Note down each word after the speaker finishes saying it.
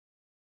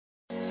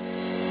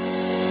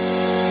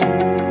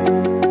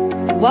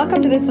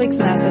Welcome to this week's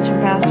message from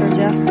Pastor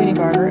Jeff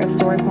Spooneybarger of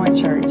Story Point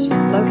Church,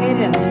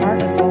 located in the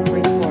heart of Gulf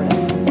Breeze, Florida.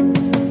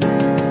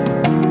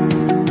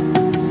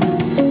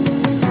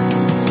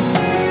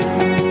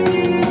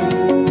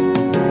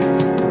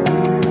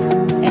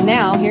 And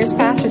now, here's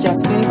Pastor Jeff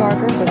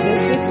Spooneybarger with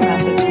this week's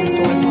message from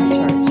Story Point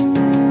Church.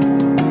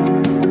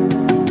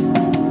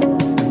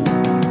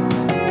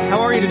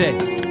 How are you today?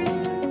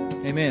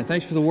 Amen.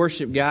 Thanks for the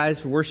worship, guys,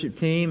 for worship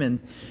team.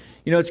 And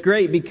you know, it's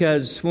great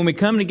because when we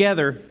come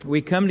together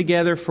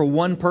for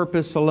one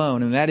purpose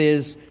alone, and that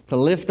is to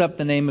lift up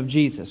the name of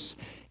Jesus.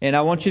 And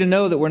I want you to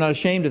know that we're not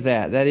ashamed of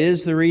that. That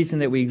is the reason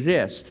that we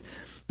exist.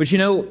 But you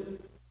know,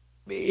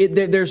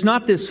 there's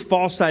not this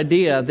false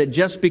idea that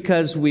just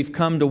because we've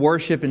come to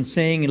worship and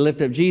sing and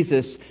lift up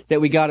Jesus, that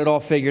we got it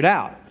all figured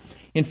out.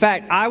 In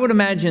fact, I would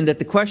imagine that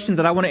the question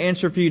that I want to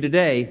answer for you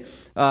today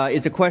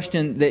is a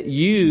question that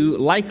you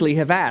likely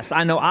have asked.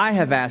 I know I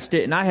have asked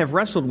it, and I have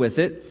wrestled with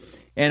it.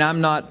 And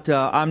I'm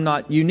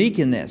not unique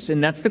in this.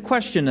 And that's the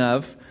question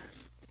of,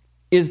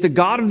 is the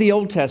God of the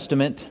Old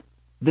Testament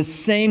the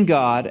same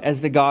God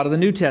as the God of the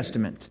New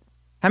Testament?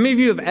 How many of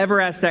you have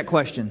ever asked that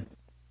question?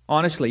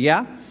 Honestly,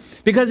 yeah?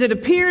 Because it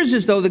appears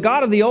as though the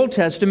God of the Old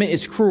Testament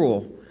is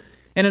cruel.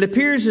 And it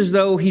appears as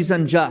though He's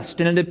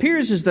unjust. And it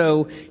appears as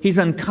though He's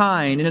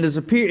unkind. And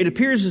it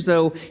appears as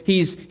though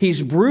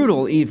He's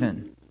brutal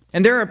even.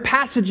 And there are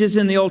passages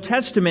in the Old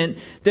Testament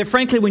that,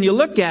 frankly, when you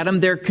look at them,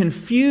 they're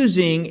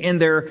confusing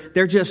and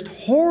they're just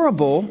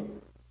horrible,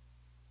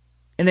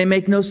 and they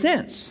make no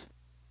sense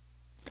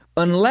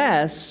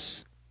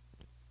unless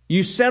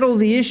you settle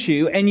the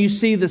issue and you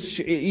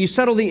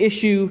settle the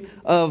issue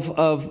of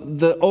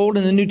the Old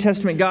and the New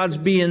Testament gods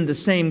being the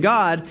same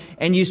God,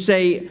 and you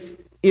say,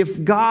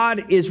 if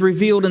God is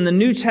revealed in the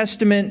New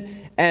Testament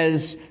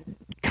as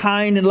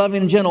kind and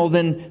loving and gentle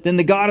than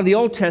the God of the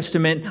Old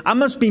Testament, I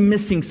must be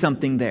missing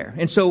something there.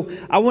 And so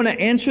I want to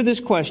answer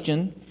this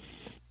question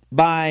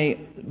by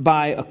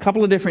a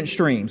couple of different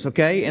streams,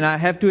 okay? And I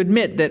have to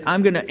admit that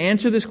I'm going to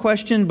answer this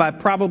question by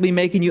probably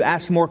making you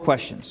ask more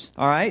questions,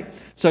 all right?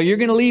 So you're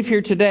going to leave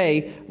here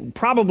today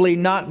probably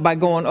not by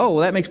going, oh, well,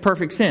 that makes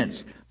perfect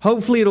sense.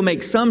 Hopefully it'll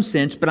make some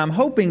sense, but I'm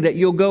hoping that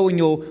you'll go and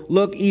you'll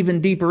look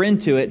even deeper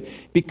into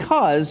it,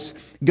 because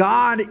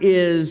God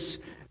is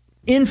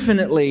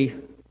infinitely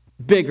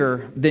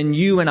bigger than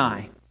you and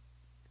I.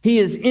 He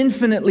is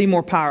infinitely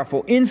more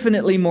powerful,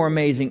 infinitely more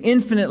amazing,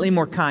 infinitely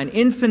more kind,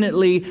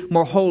 infinitely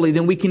more holy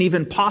than we can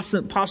even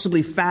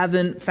possibly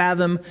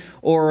fathom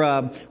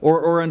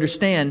or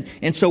understand.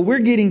 And so we're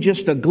getting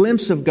just a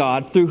glimpse of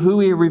God through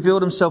who He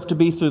revealed Himself to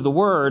be through the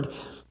Word.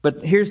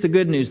 But here's the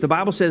good news. The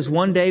Bible says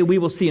one day we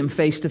will see Him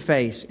face to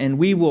face, and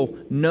we will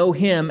know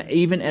Him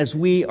even as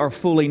we are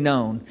fully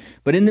known.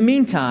 But in the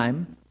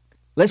meantime,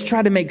 let's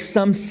try to make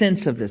some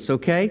sense of this,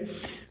 okay?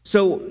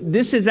 So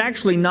this is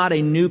actually not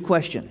a new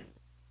question.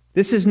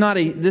 This is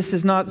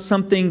not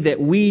something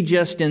that we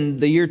just in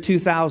the year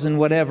 2000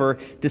 whatever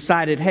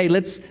decided, hey,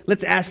 let's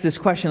ask this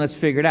question, let's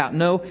figure it out.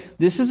 No,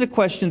 this is a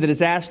question that is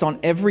asked on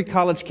every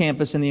college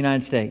campus in the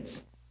United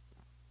States.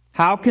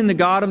 How can the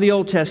God of the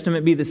Old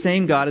Testament be the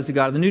same God as the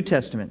God of the New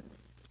Testament?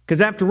 Because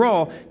after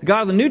all, the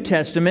God of the New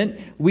Testament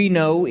we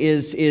know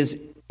is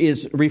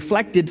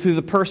reflected through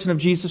the person of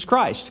Jesus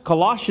Christ.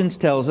 Colossians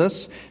tells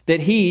us that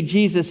He,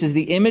 Jesus, is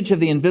the image of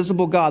the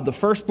invisible God, the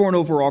firstborn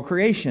over all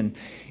creation.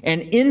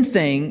 And in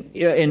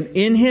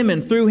Him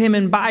and through Him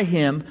and by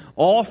Him,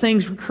 all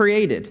things were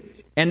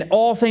created. And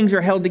all things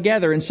are held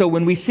together. And so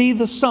when we see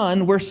the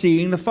Son, we're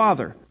seeing the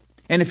Father.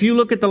 And if you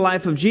look at the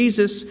life of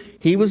Jesus,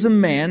 He was a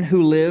man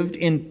who lived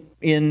in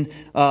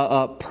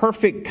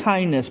perfect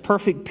kindness,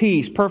 perfect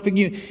peace, perfect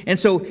unity. And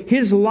so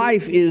His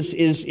life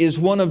is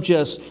one of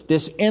just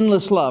this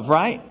endless love,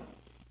 right?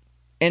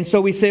 And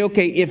so we say,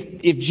 okay,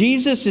 if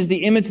Jesus is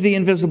the image of the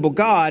invisible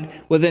God,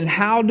 well then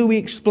how do we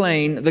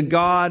explain the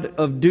God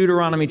of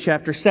Deuteronomy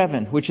chapter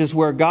 7, which is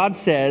where God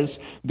says,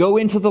 go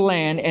into the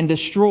land and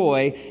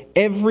destroy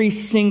every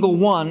single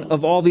one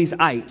of all these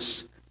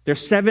ites.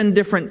 There's 7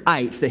 different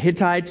ites, the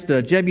Hittites,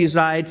 the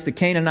Jebusites, the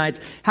Canaanites.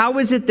 How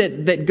is it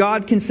that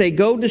God can say,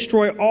 go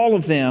destroy all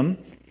of them,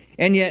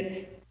 and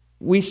yet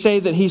we say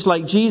that He's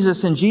like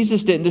Jesus, and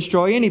Jesus didn't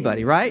destroy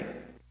anybody, right?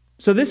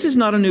 So this is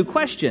not a new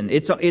question.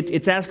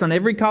 It's asked on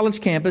every college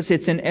campus.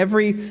 It's in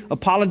every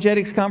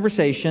apologetics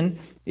conversation,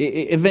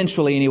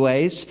 eventually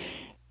anyways.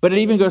 But it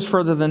even goes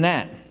further than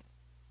that.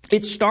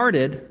 It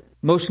started,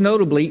 most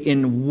notably,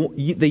 in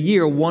the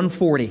year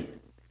 140.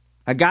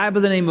 A guy by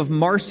the name of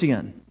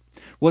Marcion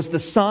was the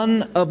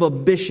son of a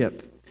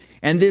bishop.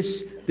 And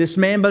this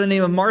man by the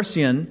name of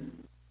Marcion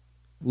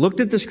looked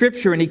at the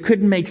Scripture and he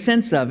couldn't make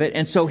sense of it.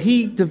 And so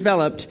he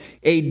developed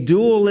a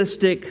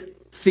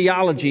dualistic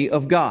theology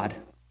of God.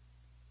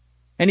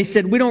 And he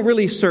said, we don't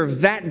really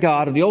serve that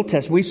God of the Old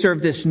Testament. We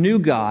serve this new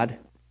God.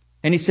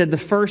 And he said the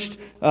first,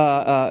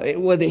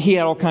 he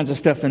had all kinds of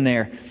stuff in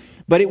there.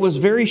 But it was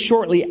very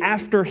shortly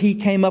after he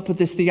came up with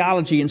this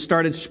theology and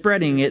started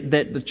spreading it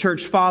that the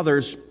church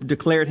fathers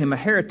declared him a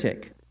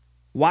heretic.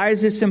 Why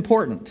is this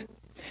important?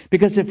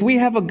 Because if we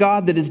have a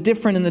God that is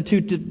different in the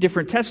two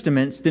different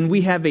testaments, then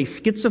we have a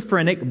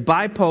schizophrenic,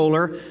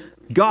 bipolar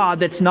God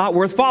that's not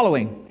worth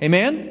following.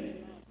 Amen?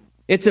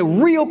 It's a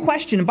real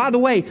question. And by the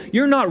way,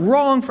 you're not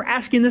wrong for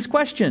asking this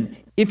question.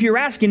 If you're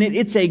asking it,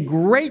 it's a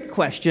great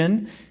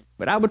question,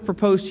 but I would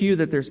propose to you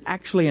that there's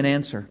actually an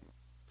answer.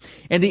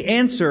 And the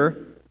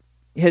answer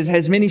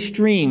has many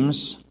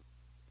streams,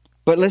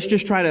 but let's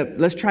try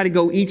to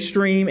go each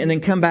stream and then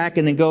come back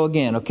and then go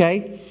again,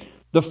 okay?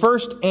 The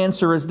first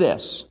answer is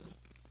this.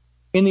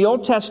 In the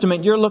Old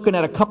Testament, you're looking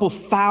at a couple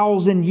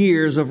thousand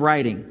years of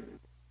writing.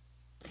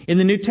 In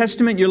the New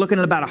Testament, you're looking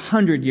at about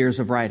 100 years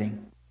of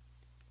writing.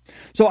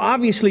 So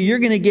obviously, you're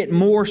going to get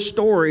more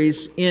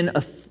stories in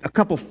a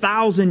couple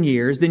thousand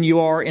years than you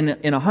are in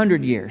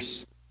 100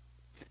 years.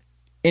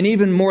 And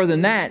even more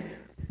than that,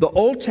 the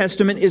Old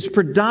Testament is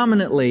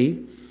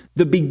predominantly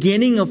the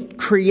beginning of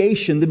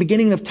creation, the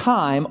beginning of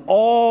time,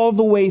 all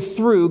the way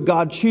through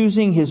God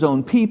choosing His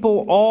own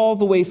people, all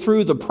the way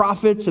through the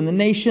prophets and the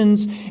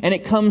nations, and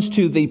it comes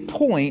to the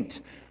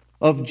point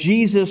of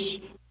Jesus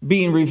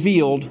being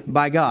revealed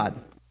by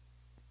God.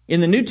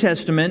 In the New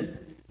Testament,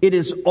 it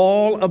is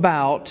all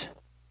about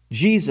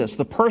Jesus,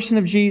 the person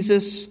of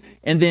Jesus,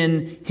 and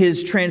then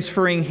His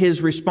transferring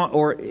into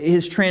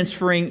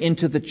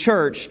the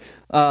church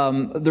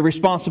the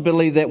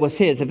responsibility that was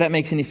His, if that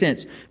makes any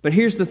sense. But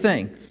here's the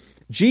thing.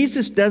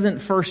 Jesus doesn't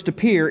first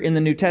appear in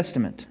the New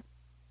Testament.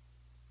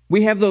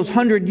 We have those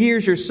 100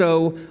 years or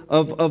so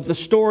of the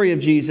story of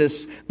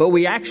Jesus, but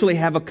we actually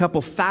have a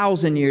couple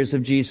thousand years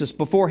of Jesus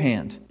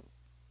beforehand.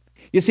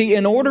 You see,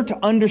 in order to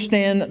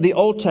understand the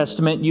Old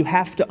Testament, you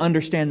have to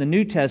understand the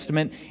New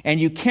Testament, and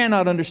you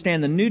cannot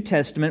understand the New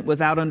Testament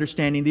without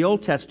understanding the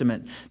Old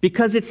Testament.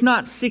 Because it's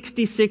not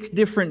 66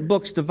 different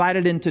books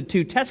divided into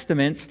two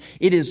testaments,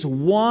 it is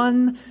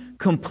one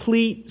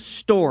complete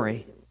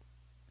story,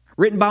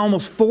 written by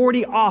almost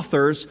 40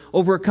 authors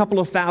over a couple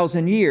of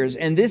thousand years.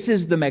 And this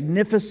is the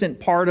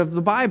magnificent part of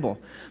the Bible.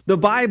 The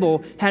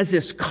Bible has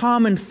this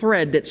common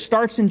thread that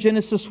starts in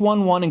Genesis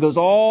 1:1 and goes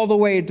all the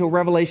way to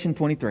Revelation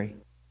 23.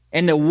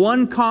 And the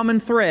one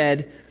common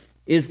thread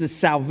is the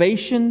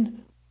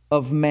salvation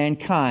of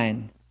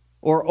mankind,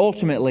 or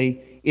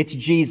ultimately, it's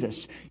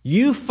Jesus.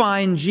 You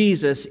find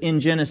Jesus in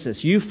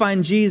Genesis. You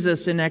find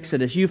Jesus in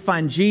Exodus. You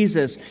find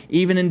Jesus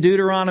even in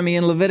Deuteronomy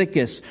and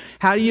Leviticus.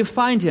 How do you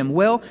find Him?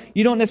 Well,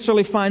 you don't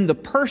necessarily find the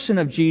person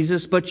of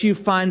Jesus, but you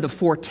find the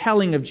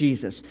foretelling of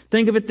Jesus.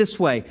 Think of it this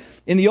way.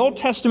 In the Old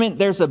Testament,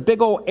 there's a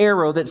big old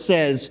arrow that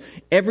says,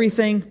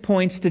 everything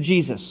points to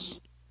Jesus.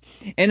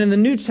 And in the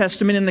New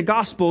Testament, in the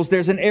Gospels,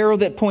 there's an arrow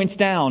that points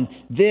down.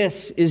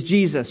 This is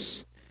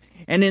Jesus.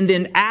 And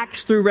then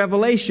Acts through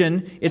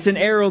Revelation, it's an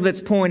arrow that's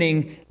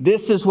pointing,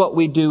 this is what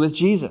we do with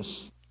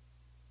Jesus.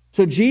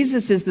 So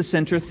Jesus is the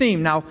center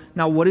theme. Now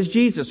what is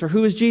Jesus, or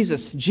who is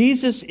Jesus?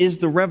 Jesus is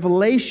the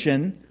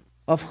revelation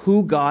of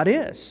who God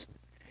is.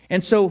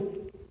 And so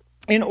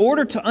in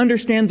order to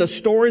understand the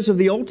stories of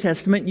the Old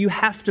Testament, you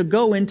have to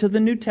go into the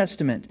New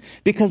Testament,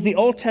 because the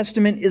Old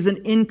Testament is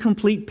an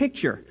incomplete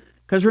picture.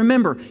 Because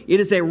remember, it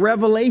is a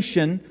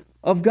revelation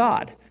of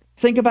God.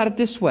 Think about it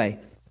this way.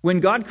 When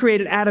God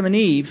created Adam and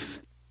Eve,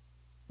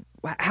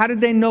 how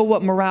did they know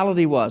what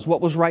morality was?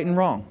 What was right and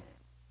wrong?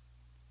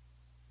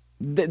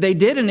 They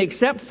didn't,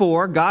 except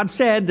for God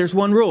said, there's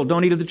one rule,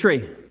 don't eat of the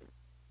tree.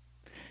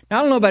 Now,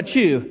 I don't know about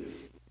you,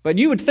 but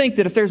you would think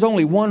that if there's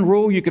only one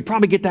rule, you could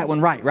probably get that one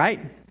right?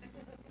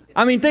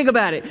 I mean, think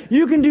about it.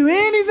 You can do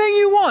anything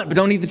you want, but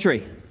don't eat the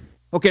tree.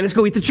 Okay, let's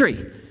go eat the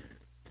tree.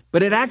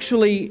 But it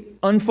actually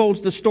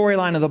unfolds the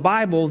storyline of the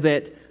Bible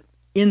that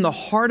in the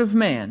heart of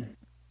man,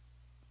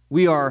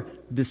 we are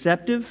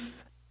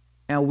deceptive,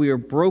 and we are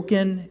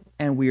broken,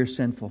 and we are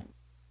sinful.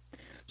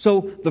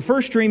 So the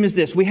first stream is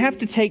this. We have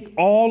to take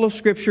all of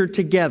Scripture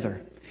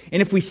together.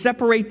 And if we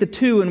separate the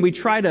two and we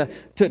try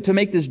to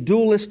make this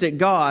dualistic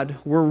God,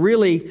 we're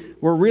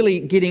really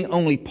getting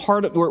only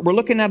part of, we're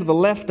looking out of the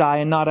left eye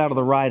and not out of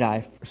the right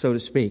eye, so to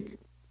speak.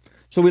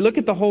 So we look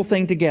at the whole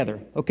thing together.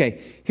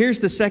 Okay, here's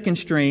the second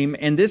stream,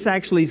 and this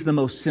actually is the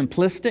most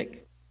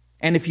simplistic.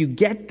 And if you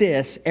get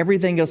this,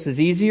 everything else is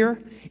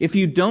easier. If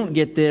you don't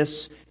get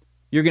this,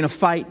 you're going to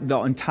fight the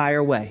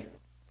entire way.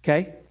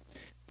 Okay?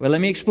 Well,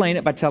 let me explain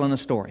it by telling a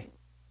story.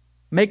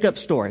 Make up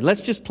story.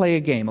 Let's just play a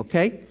game,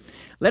 okay?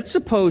 Let's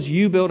suppose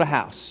you build a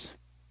house.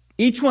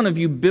 Each one of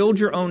you build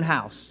your own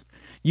house.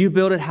 You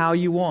build it how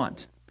you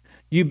want.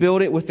 You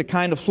build it with the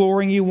kind of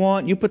flooring you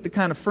want. You put the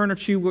kind of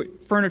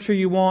furniture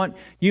you want.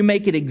 You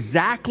make it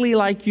exactly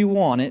like you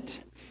want it.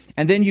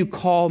 And then you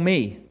call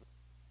me.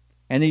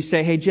 And then you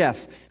say, hey,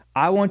 Jeff,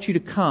 I want you to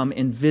come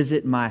and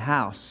visit my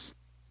house.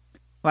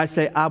 Well, I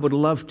say, I would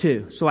love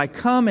to. So I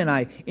come and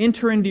I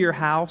enter into your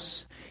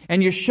house.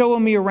 And you're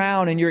showing me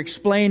around and you're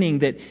explaining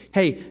that,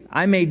 hey,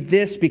 I made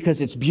this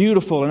because it's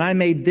beautiful. And I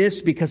made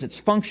this because it's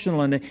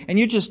functional. And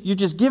you're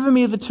just giving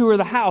me the tour of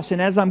the house. And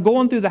as I'm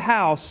going through the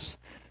house,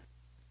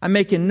 I'm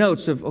making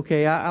notes of,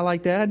 okay, I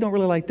like that. I don't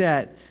really like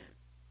that.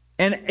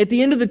 And at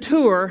the end of the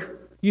tour,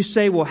 you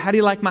say, well, how do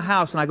you like my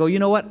house? And I go, you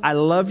know what? I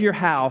love your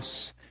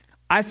house.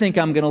 I think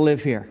I'm going to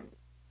live here.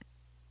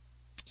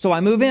 So I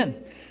move in.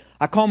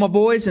 I call my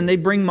boys and they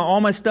bring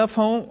all my stuff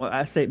home.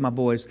 I say my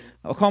boys.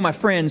 I'll call my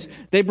friends.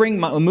 They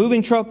bring a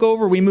moving truck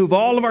over. We move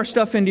all of our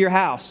stuff into your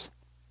house.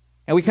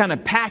 And we kind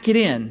of pack it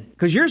in.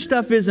 Because your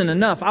stuff isn't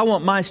enough. I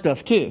want my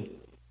stuff too.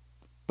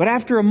 But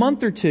after a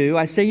month or two,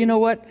 I say, you know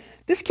what?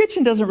 This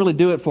kitchen doesn't really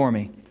do it for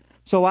me.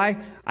 So I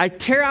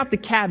tear out the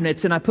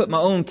cabinets and I put my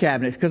own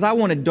cabinets because I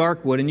wanted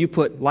dark wood and you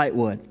put light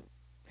wood.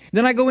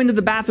 Then I go into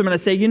the bathroom and I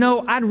say,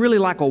 I'd really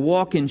like a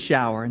walk-in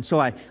shower. And so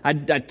I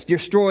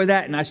destroy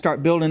that and I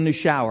start building a new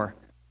shower.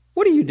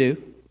 What do?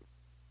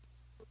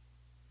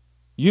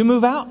 You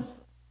move out?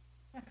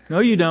 No,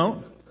 you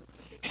don't.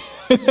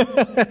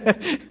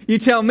 You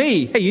tell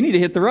me, hey, you need to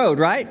hit the road,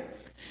 right?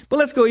 But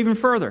let's go even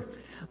further.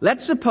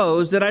 Let's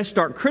suppose that I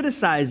start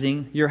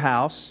criticizing your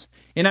house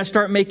and I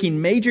start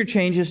making major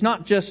changes,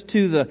 not just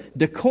to the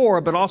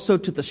decor, but also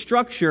to the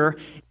structure,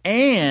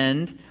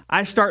 and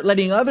I start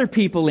letting other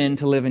people in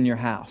to live in your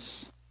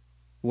house.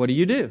 What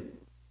do?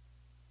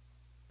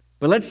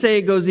 But let's say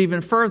it goes even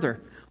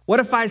further.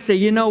 What if I say,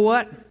 you know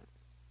what?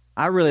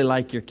 I really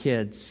like your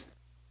kids.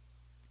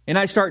 And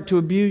I start to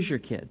abuse your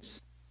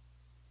kids.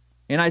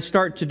 And I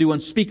start to do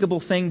unspeakable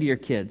thing to your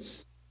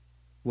kids.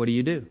 What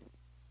do?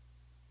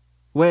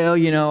 Well,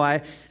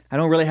 I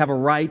don't really have a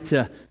right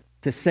to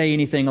say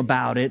anything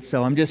about it,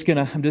 so I'm just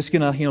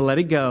gonna let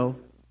it go.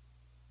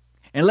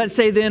 And let's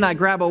say then I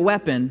grab a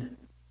weapon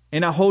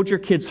and I hold your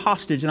kids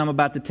hostage and I'm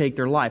about to take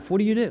their life. What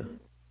do?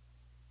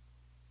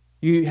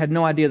 You had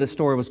no idea the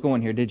story was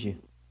going here, did you?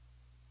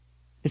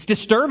 It's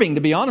disturbing,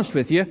 to be honest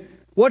with you.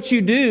 What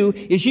you do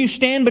is you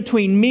stand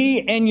between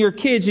me and your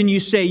kids and you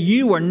say,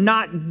 you are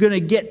not going to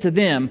get to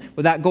them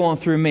without going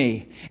through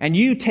me. And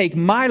you take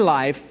my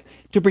life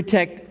to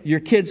protect your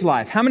kid's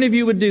life. How many of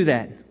you would do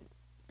that?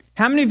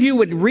 How many of you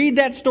would read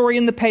that story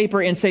in the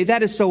paper and say,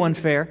 that is so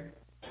unfair?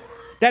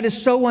 That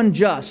is so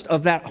unjust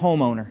of that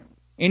homeowner.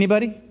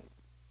 Anybody?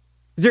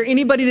 Is there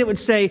anybody that would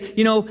say,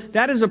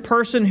 that is a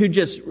person who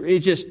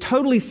is just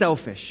totally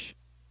selfish?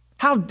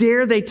 How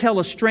dare they tell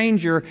a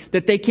stranger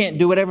that they can't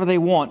do whatever they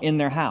want in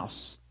their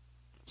house?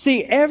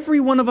 See,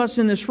 every one of us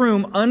in this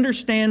room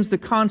understands the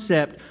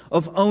concept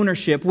of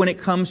ownership when it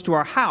comes to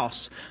our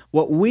house.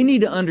 What we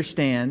need to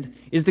understand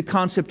is the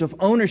concept of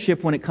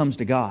ownership when it comes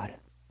to God.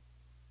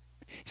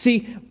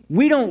 See,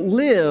 we don't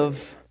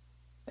live,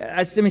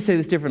 let me say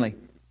this differently.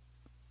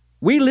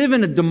 We live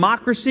in a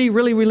democracy,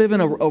 really we live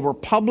in a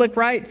republic,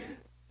 right?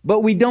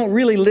 But we don't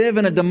really live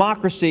in a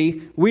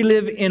democracy. We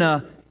live in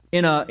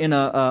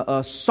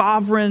a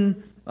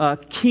sovereign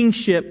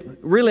kingship.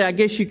 Really, I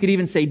guess you could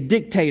even say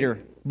dictator,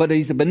 but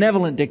he's a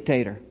benevolent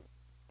dictator.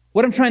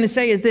 What I'm trying to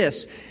say is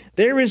this.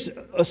 There is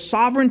a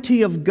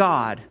sovereignty of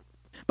God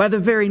by the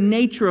very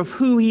nature of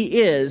who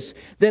He is,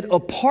 that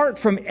apart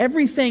from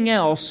everything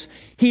else,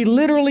 He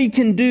literally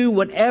can do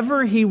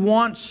whatever He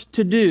wants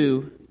to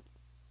do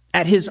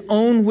at His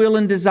own will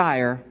and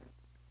desire,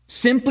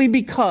 simply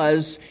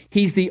because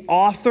He's the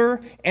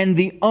author and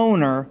the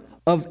owner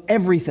of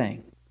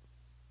everything.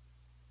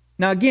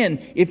 Now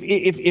again,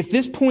 if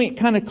this point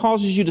kind of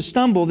causes you to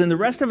stumble, then the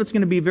rest of it's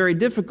going to be very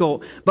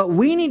difficult. But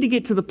we need to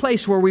get to the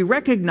place where we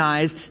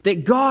recognize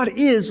that God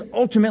is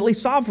ultimately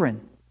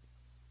sovereign.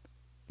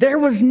 There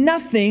was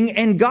nothing,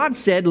 and God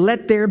said,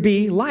 let there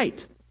be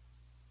light.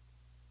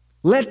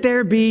 Let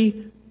there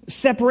be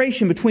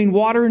separation between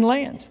water and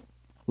land.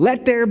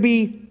 Let there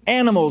be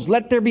animals.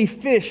 Let there be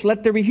fish.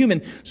 Let there be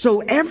human.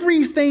 So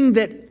everything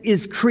that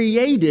is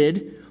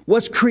created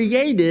was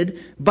created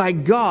by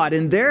God,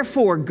 and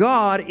therefore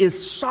God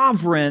is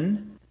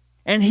sovereign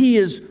and He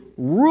is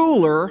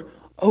ruler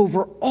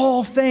over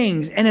all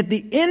things. And at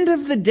the end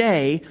of the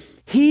day,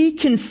 He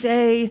can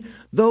say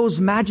those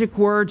magic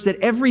words that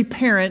every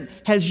parent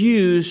has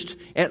used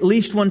at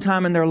least one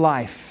time in their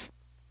life.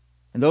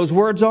 And those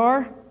words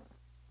are,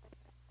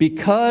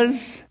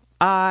 because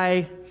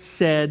I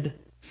said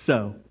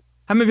so.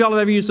 How many of y'all have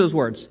ever used those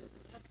words?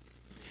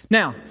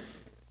 Now,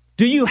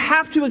 do you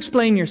have to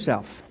explain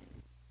yourself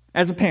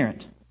as a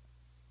parent?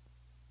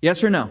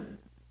 Yes or no?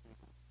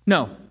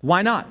 No.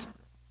 Why not?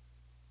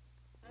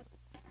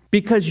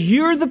 Because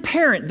you're the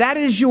parent. That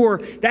is your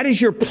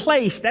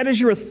place. That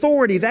is your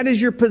authority. That is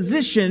your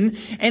position.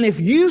 And if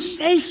you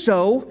say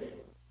so,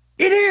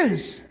 it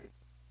is.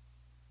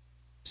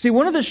 See,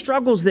 one of the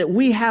struggles that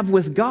we have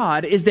with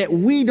God is that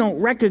we don't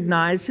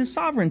recognize His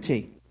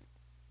sovereignty.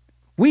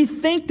 We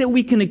think that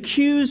we can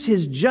accuse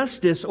His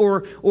justice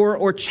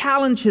or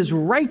challenge His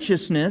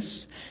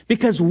righteousness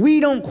because we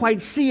don't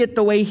quite see it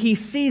the way He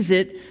sees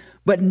it.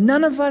 But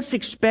none of us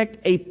expect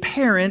a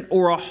parent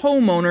or a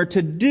homeowner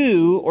to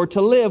do or to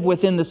live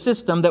within the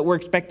system that we're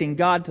expecting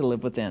God to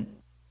live within.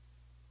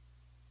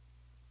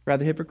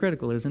 Rather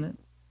hypocritical, isn't it?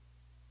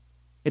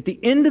 At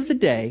the end of the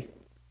day,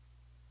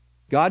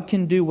 God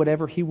can do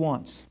whatever He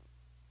wants.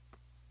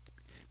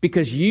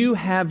 Because you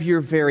have your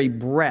very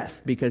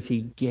breath because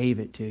He gave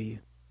it to you.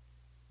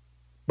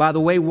 By the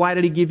way, why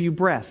did He give you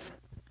breath?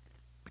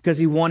 Because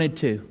He wanted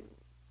to.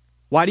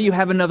 Why do you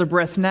have another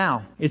breath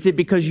now? Is it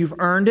because you've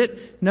earned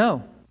it?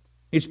 No.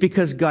 It's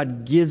because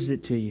God gives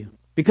it to you.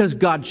 because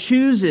God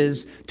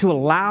chooses to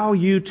allow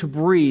you to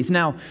breathe.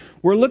 Now,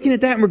 we're looking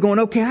at that and we're going,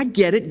 okay, I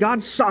get it.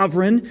 God's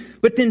sovereign.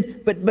 But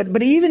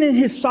even in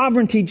His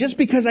sovereignty, just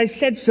because I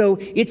said so,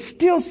 it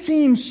still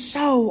seems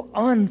so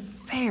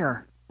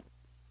unfair.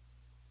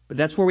 But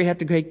that's where we have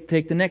to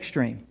take the next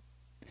stream.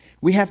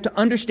 We have to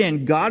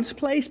understand God's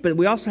place, but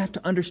we also have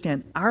to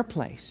understand our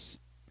place.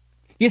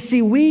 You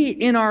see, we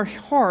in our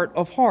heart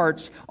of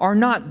hearts are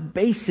not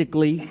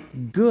basically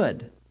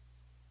good.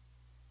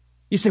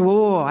 You say,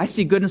 whoa, I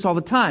see goodness all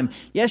the time.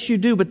 Yes, you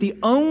do, but the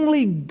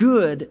only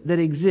good that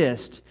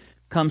exists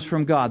comes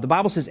from God. The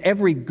Bible says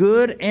every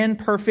good and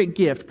perfect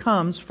gift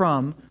comes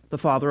from the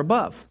Father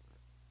above.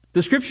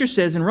 The Scripture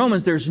says in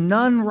Romans, there's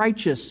none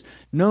righteous,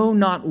 no,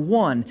 not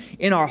one.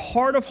 In our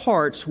heart of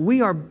hearts, we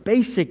are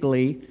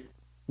basically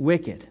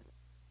wicked.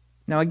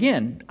 Now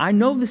again, I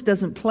know this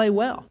doesn't play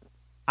well.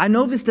 I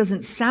know this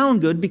doesn't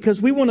sound good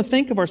because we want to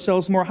think of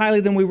ourselves more highly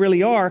than we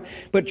really are.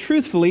 But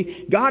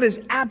truthfully, God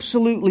is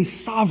absolutely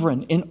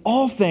sovereign in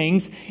all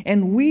things.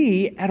 And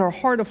we, at our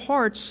heart of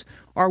hearts,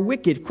 are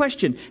wicked.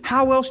 Question,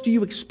 how else do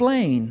you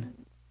explain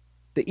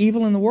the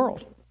evil in the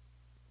world?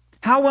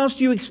 How else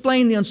do you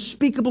explain the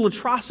unspeakable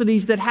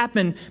atrocities that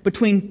happen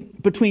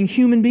between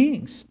human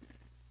beings?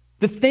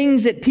 The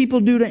things that people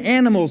do to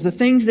animals, the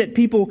things that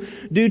people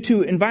do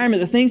to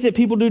environment, the things that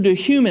people do to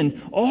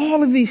human,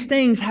 all of these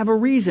things have a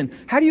reason.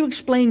 How do you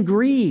explain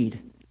greed?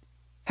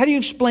 How do you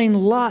explain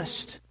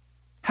lust?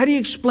 How do you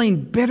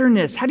explain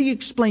bitterness? How do you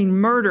explain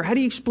murder? How do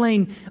you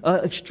explain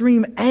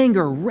extreme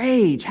anger,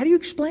 rage? How do you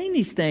explain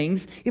these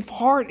things if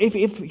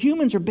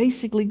humans are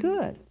basically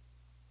good?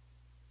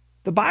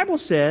 The Bible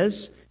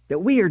says that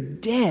we are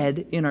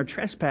dead in our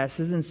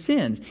trespasses and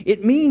sins.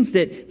 It means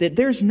that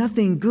there's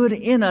nothing good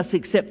in us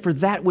except for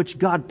that which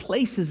God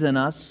places in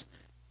us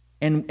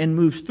and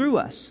moves through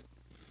us.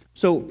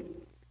 So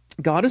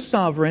God is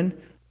sovereign.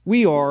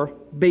 We are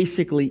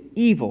basically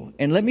evil.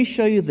 And let me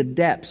show you the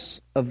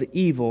depths of the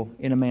evil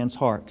in a man's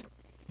heart.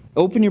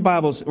 Open your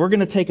Bibles. We're going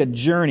to take a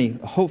journey,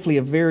 hopefully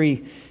a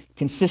very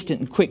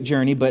consistent and quick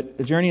journey, but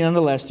a journey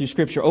nonetheless through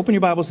Scripture. Open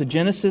your Bibles to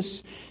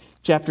Genesis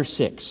chapter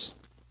 6.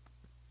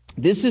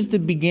 This is the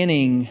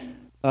beginning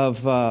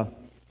of,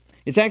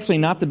 it's actually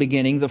not the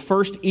beginning, the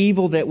first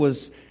evil that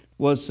was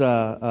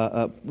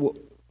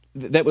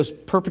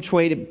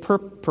perpetuated,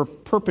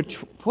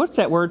 what's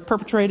that word,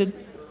 perpetrated?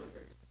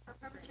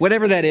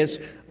 Whatever that is,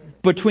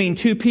 between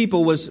two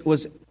people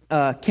was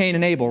Cain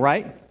and Abel,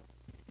 right?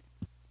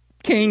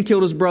 Cain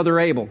killed his brother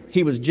Abel.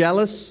 He was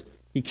jealous,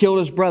 he killed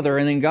his brother,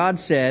 and then God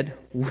said,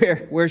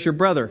 where's your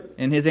brother?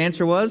 And his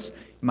answer was,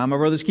 am I my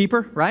brother's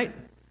keeper, right?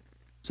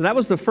 So that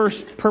was the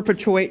first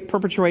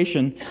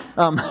perpetuation,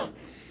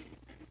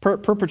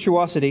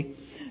 perpetuosity.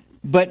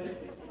 But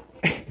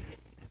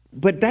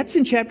that's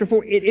in chapter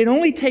 4. It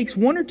only takes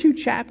one or two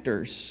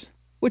chapters,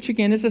 which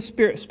again is a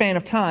span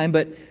of time,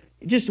 but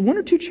just one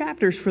or two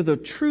chapters for the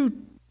true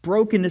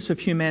brokenness of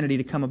humanity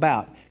to come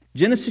about.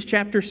 Genesis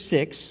chapter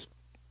 6,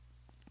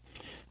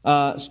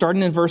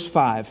 starting in verse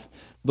 5.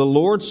 The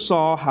Lord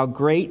saw how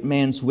great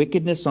man's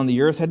wickedness on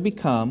the earth had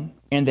become,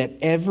 and that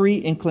every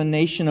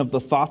inclination of the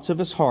thoughts of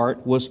his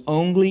heart was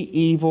only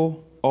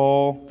evil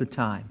all the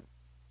time.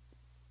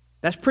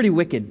 That's pretty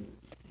wicked.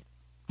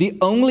 The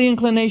only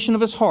inclination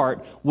of his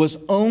heart was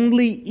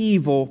only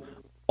evil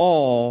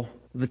all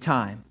the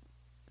time.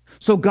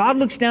 So God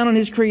looks down on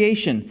His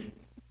creation,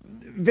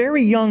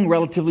 very young,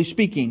 relatively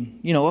speaking.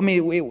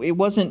 It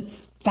wasn't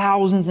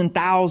thousands and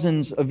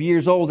thousands of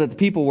years old that the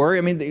people were.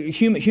 I mean,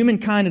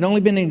 humankind had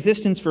only been in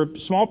existence for a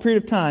small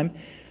period of time.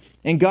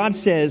 And God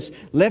says,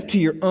 left to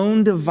your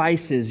own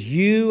devices,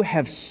 you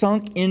have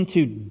sunk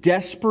into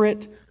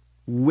desperate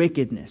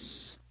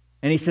wickedness.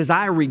 And He says,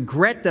 I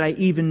regret that I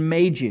even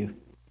made you.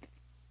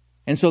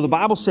 And so the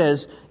Bible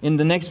says in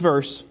the next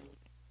verse,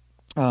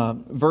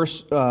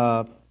 verse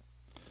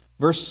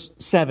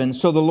 7,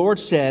 so the Lord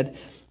said,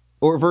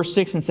 or verse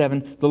 6 and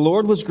 7, the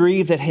Lord was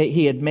grieved that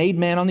He had made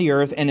man on the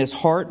earth, and His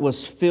heart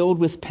was filled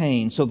with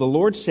pain. So the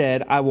Lord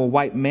said, I will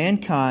wipe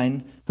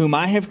mankind, whom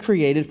I have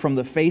created, from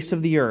the face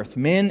of the earth.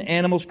 Men,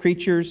 animals,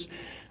 creatures,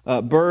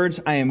 birds,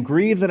 I am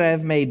grieved that I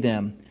have made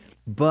them.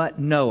 But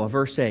Noah,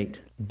 verse 8,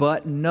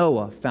 but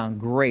Noah found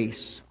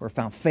grace, or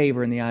found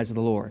favor in the eyes of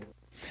the Lord.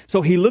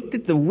 So he looked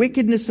at the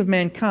wickedness of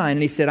mankind,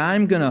 and he said,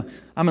 I'm gonna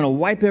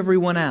wipe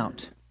everyone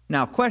out.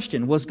 Now,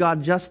 question, was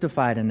God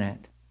justified in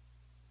that?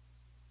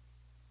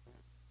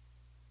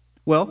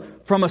 Well,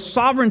 from a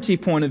sovereignty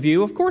point of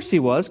view, of course He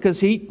was, because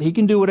he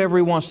can do whatever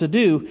He wants to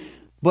do.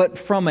 But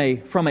from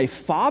a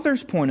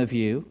father's point of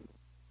view,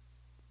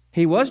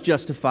 He was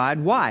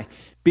justified. Why?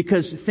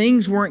 Because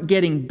things weren't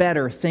getting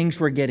better, things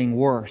were getting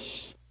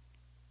worse.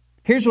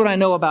 Here's what I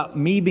know about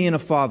me being a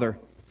father.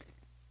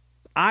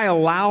 I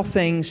allow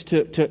things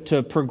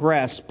to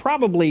progress.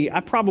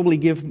 I probably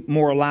give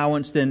more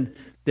allowance than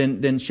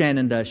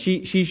Shannon does.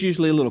 She's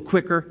usually a little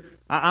quicker.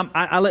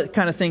 I let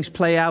kind of things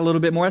play out a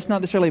little bit more. That's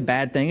not necessarily a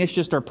bad thing. It's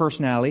just our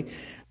personality.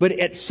 But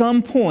at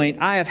some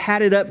point, I have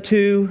had it up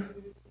to...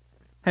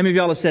 How many of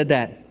y'all have said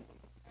that?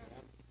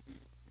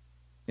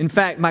 In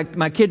fact,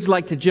 my kids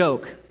like to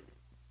joke.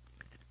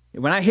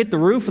 When I hit the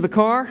roof of the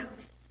car,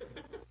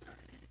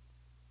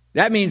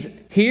 that means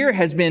here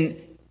has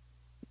been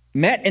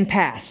met and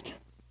passed.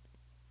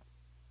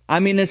 I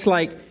mean, it's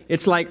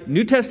like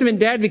New Testament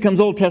dad becomes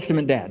Old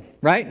Testament dad,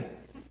 right?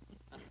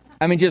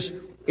 I mean,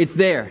 it's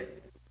there.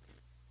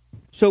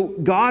 So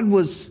God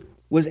was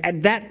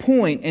at that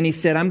point, and He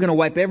said, I'm going to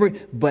wipe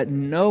but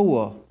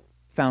Noah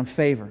found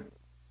favor.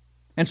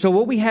 And so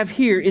what we have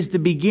here is the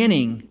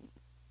beginning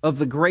of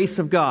the grace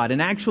of God.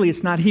 And actually,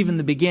 it's not even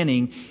the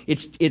beginning.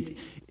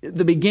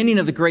 The beginning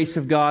of the grace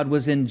of God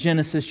was in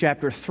Genesis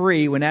chapter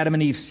 3 when Adam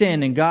and Eve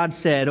sinned, and God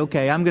said,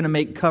 okay, I'm going to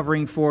make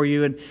covering for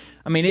you. And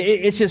I mean,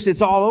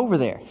 it's all over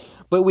there.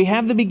 But we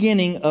have the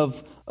beginning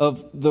of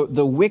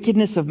the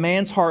wickedness of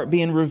man's heart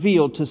being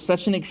revealed to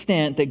such an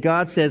extent that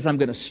God says, I'm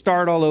going to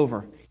start all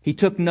over. He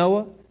took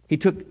Noah, He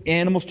took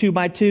animals 2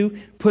 by 2,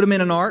 put them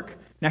in an ark.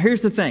 Now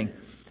here's the thing.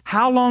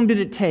 How long did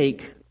it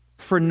take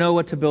for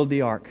Noah to build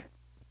the ark?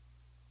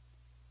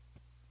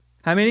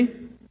 How many?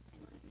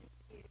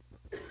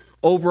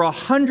 Over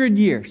 100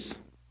 years.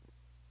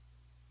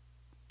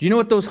 Do you know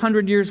what those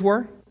 100 years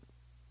were?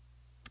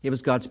 It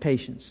was God's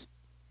patience.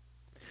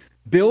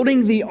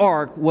 Building the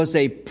ark was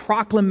a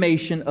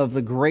proclamation of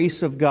the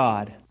grace of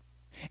God.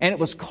 And it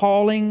was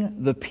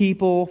calling the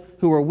people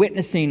who were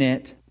witnessing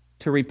it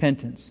to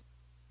repentance.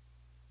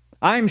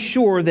 I'm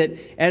sure that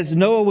as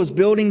Noah was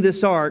building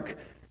this ark,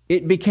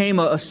 it became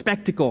a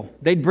spectacle.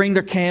 They'd bring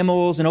their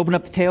camels and open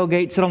up the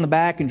tailgate, sit on the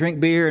back and drink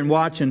beer and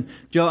watch. And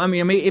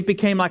it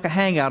became like a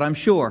hangout, I'm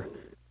sure.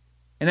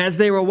 And as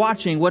they were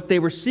watching, what they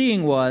were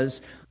seeing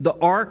was the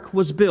ark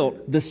was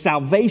built. The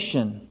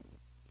salvation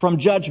from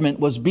judgment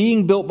was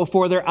being built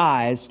before their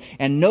eyes.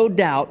 And no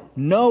doubt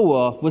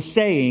Noah was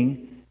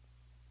saying,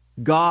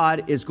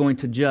 God is going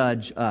to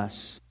judge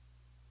us.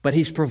 But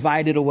He's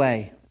provided a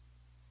way.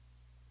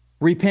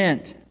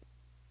 Repent.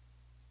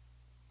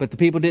 But the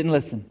people didn't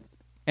listen.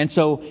 And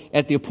so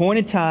at the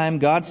appointed time,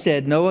 God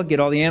said, Noah, get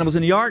all the animals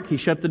in the ark. He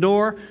shut the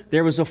door.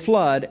 There was a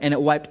flood, and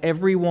it wiped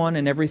everyone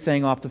and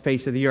everything off the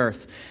face of the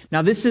earth.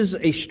 Now, this is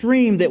a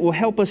stream that will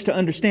help us to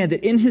understand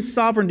that in His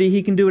sovereignty,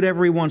 He can do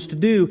whatever He wants to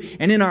do.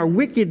 And in our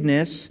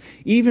wickedness,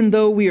 even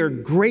though we are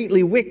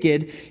greatly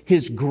wicked,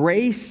 His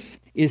grace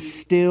is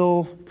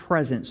still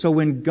present. So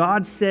when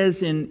God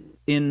says in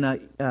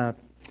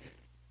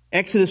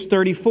Exodus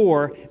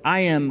 34, I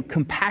am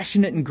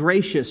compassionate and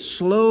gracious,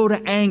 slow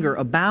to anger,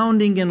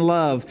 abounding in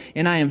love,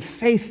 and I am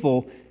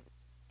faithful.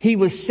 He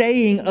was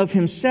saying of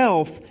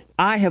Himself,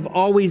 I have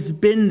always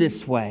been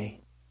this way.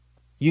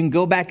 You can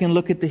go back and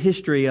look at the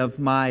history of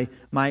my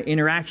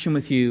interaction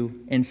with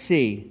you and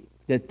see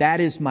that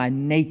is my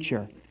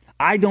nature.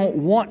 I don't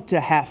want to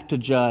have to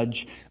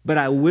judge, but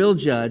I will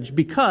judge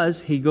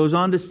because, he goes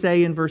on to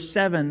say in verse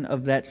 7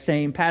 of that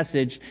same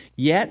passage,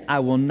 yet I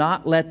will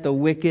not let the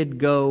wicked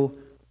go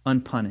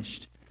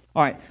unpunished.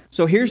 All right,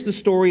 so here's the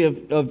story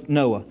of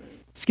Noah.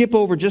 Skip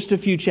over just a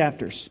few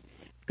chapters.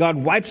 God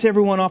wipes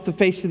everyone off the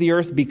face of the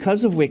earth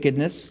because of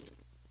wickedness.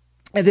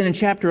 And then in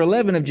chapter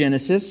 11 of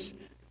Genesis,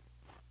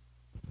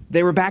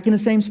 they were back in the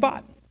same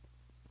spot.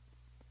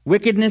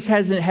 Wickedness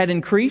had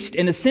increased,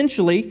 and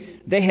essentially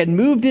they had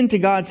moved into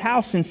God's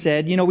house and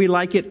said, we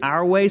like it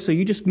our way, so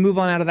you just move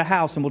on out of the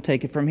house and we'll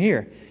take it from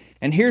here.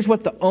 And here's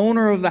what the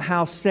owner of the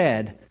house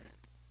said.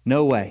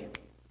 No way.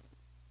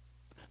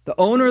 The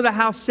owner of the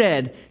house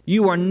said,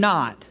 you are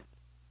not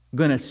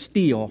going to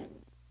steal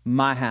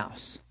my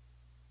house.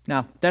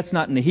 Now, that's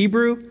not in the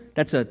Hebrew.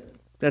 But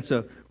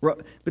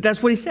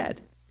that's what he said.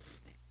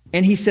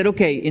 And he said,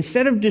 okay,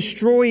 instead of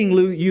destroying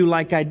you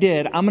like I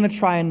did, I'm going to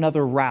try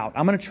another route.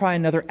 I'm going to try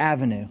another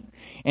avenue.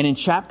 And in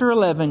chapter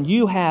 11,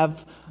 you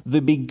have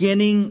the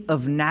beginning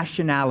of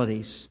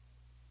nationalities.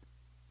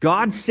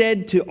 God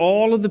said to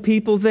all of the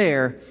people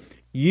there,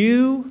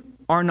 you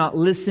are not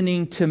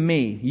listening to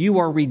me. You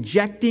are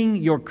rejecting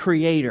your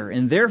Creator.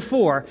 And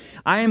therefore,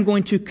 I am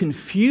going to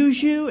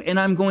confuse you and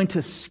I'm going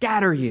to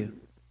scatter you.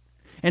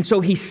 And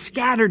so He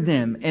scattered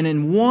them. And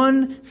in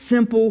one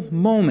simple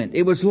moment,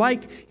 it was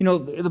like,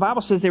 the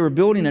Bible says they were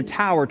building a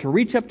tower to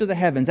reach up to the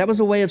heavens. That was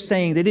a way of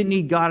saying they didn't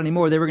need God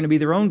anymore. They were going to be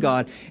their own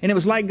God. And it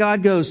was like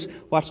God goes,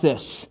 watch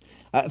this.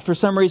 For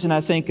some reason, I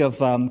think of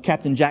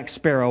Captain Jack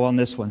Sparrow on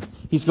this one.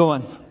 He's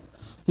going,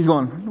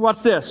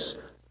 watch this.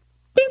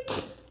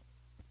 Bink.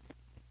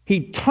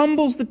 He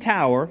tumbles the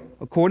tower,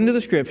 according to the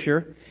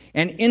Scripture,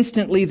 and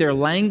instantly their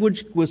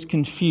language was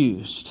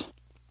confused.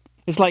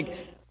 It's like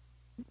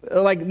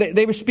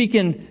they were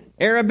speaking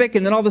Arabic,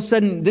 and then all of a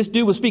sudden this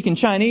dude was speaking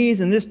Chinese,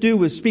 and this dude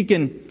was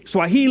speaking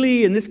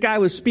Swahili, and this guy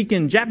was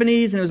speaking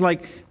Japanese, and it was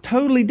like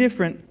totally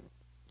different.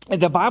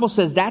 And the Bible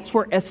says that's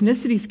where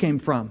ethnicities came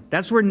from.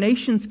 That's where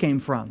nations came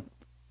from.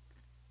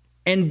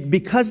 And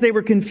because they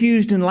were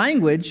confused in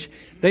language,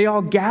 they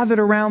all gathered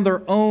around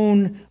their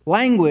own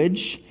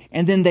language,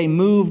 and then they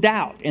moved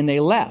out and they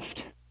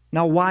left.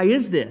 Now, why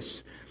is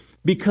this?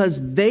 Because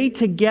they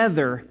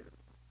together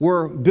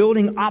were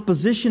building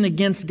opposition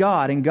against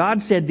God. And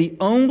God said, the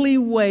only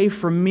way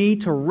for me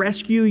to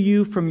rescue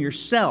you from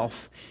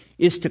yourself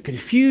is to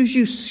confuse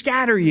you,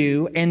 scatter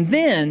you, and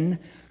then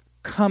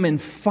come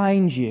and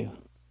find you.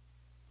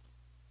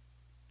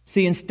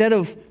 See, instead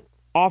of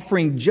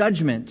offering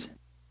judgment,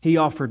 He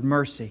offered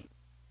mercy.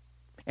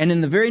 And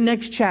in the very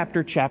next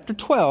chapter, chapter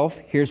 12,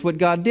 here's what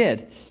God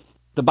did.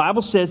 The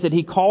Bible says that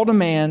He called a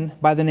man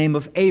by the name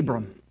of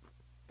Abram.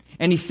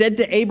 And He said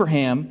to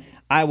Abraham,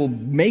 I will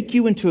make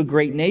you into a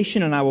great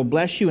nation, and I will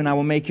bless you, and I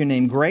will make your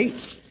name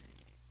great.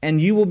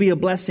 And you will be a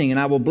blessing, and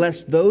I will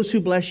bless those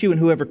who bless you, and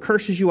whoever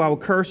curses you I will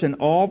curse, and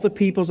all the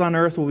peoples on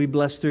earth will be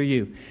blessed through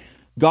you.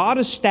 God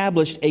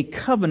established a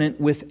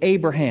covenant with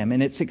Abraham,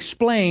 and it's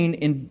explained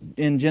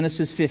in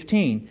Genesis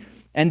 15.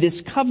 And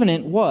this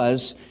covenant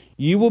was,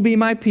 you will be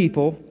my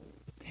people,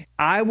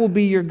 I will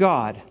be your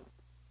God,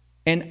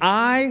 and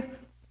I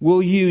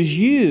will use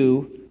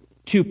you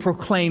to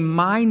proclaim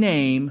my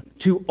name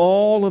to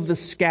all of the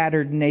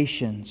scattered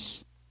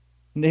nations.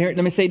 Let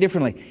me say it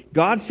differently.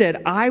 God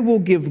said, I will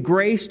give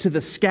grace to the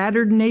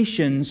scattered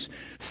nations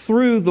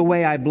through the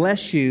way I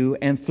bless you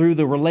and through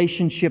the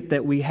relationship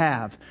that we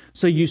have.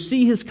 So you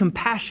see His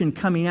compassion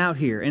coming out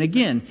here. And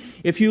again,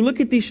 if you look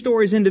at these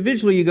stories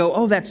individually, you go,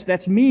 oh,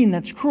 that's mean,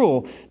 that's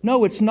cruel.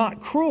 No, it's not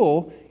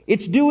cruel.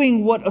 It's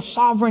doing what a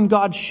sovereign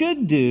God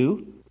should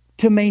do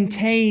to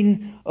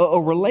maintain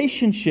a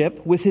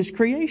relationship with His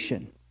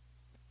creation.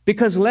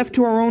 Because left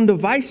to our own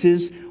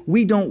devices,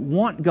 we don't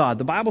want God.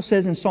 The Bible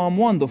says in Psalm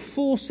 1, the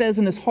fool says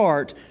in his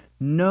heart,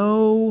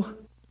 no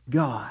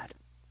God.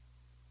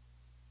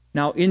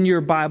 Now, in your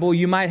Bible,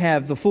 you might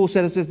have, the fool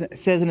says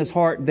in his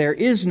heart, there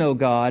is no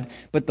God.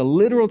 But the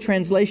literal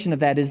translation of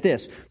that is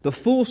this. The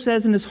fool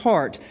says in his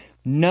heart,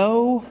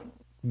 no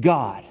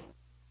God.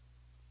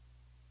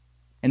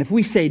 And if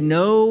we say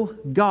no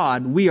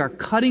God, we are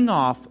cutting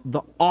off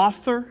the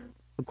author,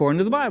 according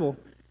to the Bible,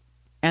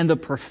 and the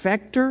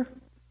perfecter,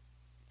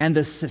 and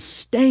the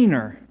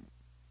sustainer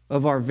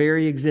of our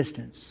very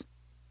existence.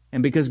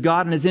 And because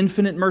God in His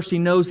infinite mercy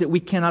knows that we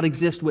cannot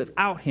exist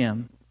without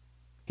Him,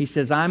 He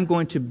says, I'm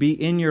going to be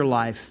in your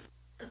life,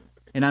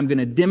 and I'm going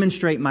to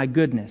demonstrate my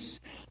goodness.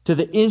 To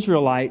the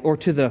Israelite, or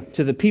to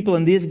the people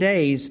in these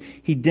days,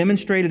 He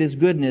demonstrated His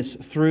goodness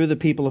through the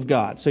people of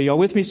God. So y'all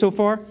with me so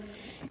far?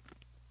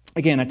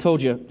 Again, I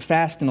told you,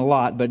 fasting a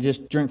lot, but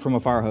just drink from a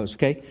fire hose,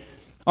 okay?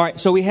 All right,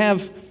 so we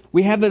have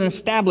it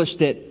established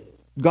that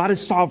God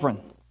is sovereign.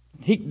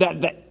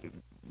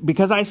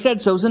 Because I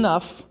said so is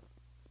enough,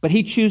 but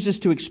He chooses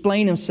to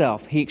explain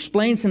Himself. He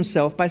explains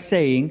Himself by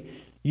saying,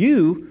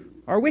 you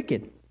are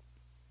wicked.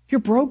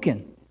 You're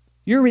broken.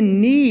 You're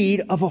in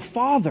need of a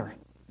father.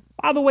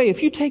 By the way,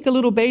 if you take a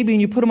little baby and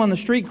you put him on the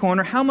street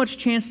corner, how much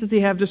chance does he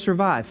have to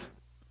survive?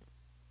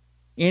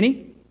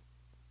 Any?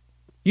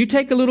 You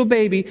take a little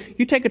baby,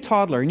 you take a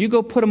toddler, and you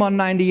go put him on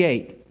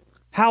 98.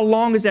 How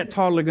long is that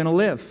toddler going to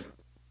live?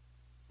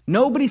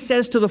 Nobody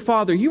says to the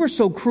father, you are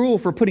so cruel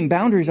for putting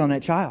boundaries on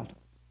that child.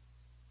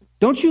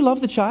 Don't you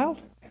love the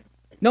child?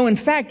 No, in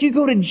fact, you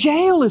go to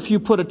jail if you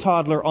put a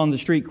toddler on the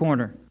street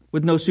corner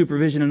with no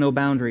supervision and no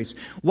boundaries.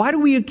 Why do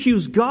we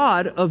accuse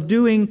God of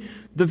doing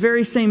the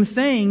very same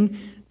thing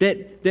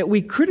that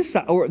we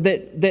criticize, or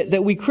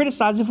that we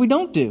criticize if we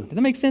don't do? Does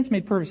that make sense? It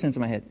made perfect sense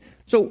in my head.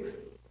 So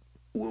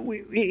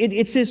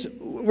it's this,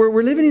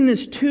 we're living in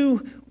this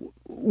too.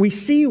 We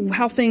see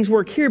how things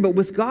work here, but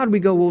with God we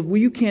go, well,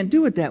 you can't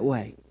do it that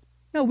way.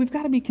 No, we've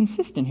got to be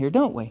consistent here,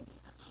 don't we?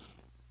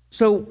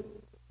 So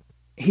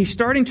He's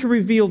starting to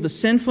reveal the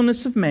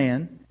sinfulness of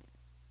man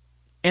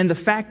and the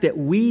fact that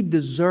we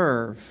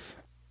deserve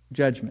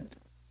judgment.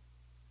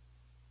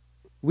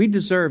 We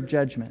deserve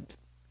judgment.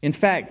 In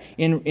fact,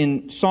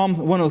 in Psalm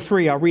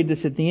 103, I'll read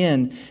this at the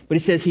end, but He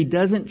says He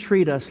doesn't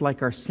treat us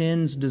like our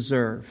sins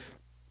deserve.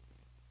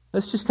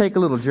 Let's just take a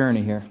little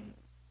journey here.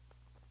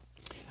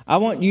 I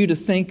want you to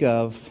think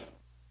of,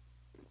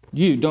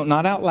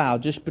 not out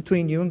loud, just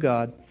between you and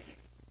God.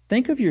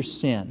 Think of your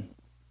sin.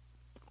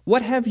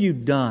 What have you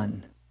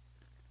done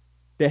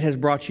that has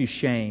brought you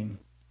shame?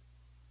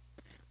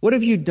 What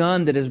have you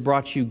done that has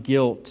brought you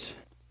guilt?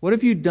 What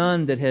have you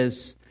done that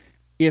has,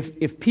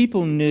 if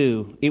people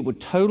knew, it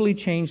would totally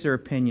change their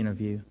opinion of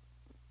you?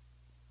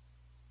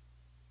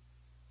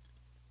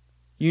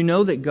 You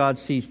know that God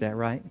sees that,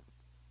 right?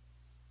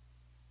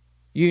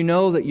 You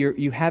know that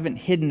you haven't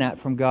hidden that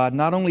from God.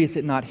 Not only is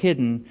it not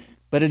hidden,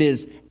 but it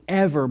is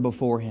ever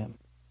before Him.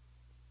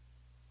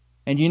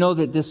 And you know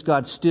that this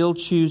God still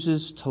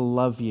chooses to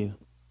love you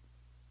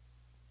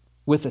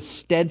with a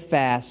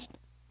steadfast,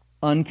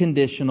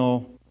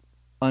 unconditional,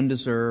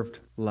 undeserved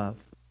love.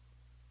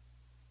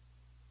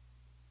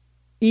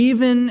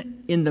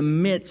 Even in the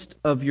midst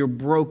of your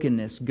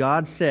brokenness,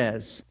 God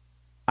says,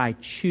 I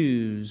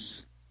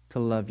choose to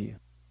love you.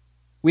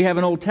 We have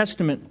an Old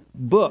Testament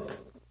book,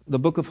 the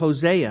book of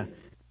Hosea,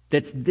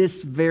 that's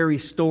this very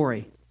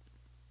story.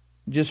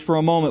 Just for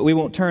a moment, we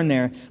won't turn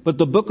there. But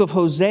the book of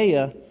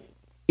Hosea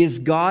is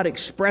God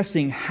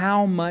expressing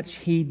how much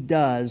He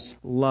does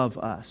love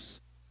us.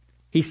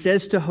 He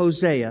says to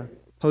Hosea,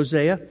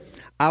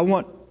 I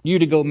want you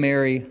to go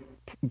marry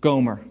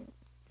Gomer.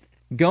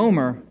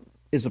 Gomer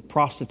is a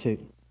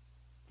prostitute.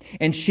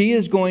 And she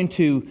is going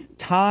to,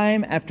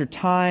 time after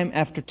time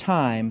after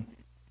time,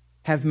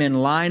 have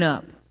men line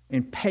up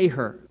and pay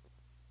her.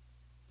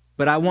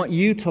 but I want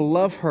you to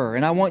love her,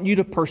 and I want you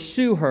to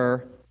pursue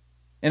her,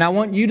 and I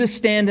want you to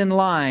stand in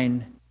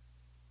line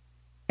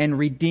and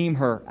redeem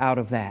her out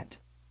of that.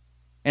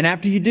 And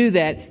after you do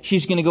that,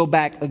 she's going to go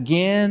back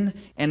again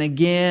and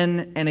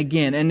again and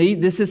again. And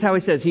this is how he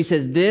says. He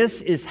says,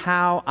 this is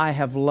how I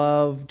have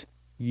loved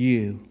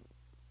you.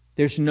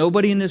 There's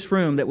nobody in this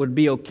room that would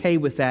be okay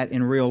with that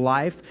in real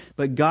life.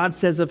 But God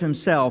says of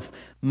Himself,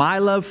 my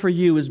love for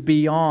you is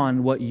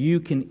beyond what you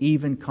can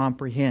even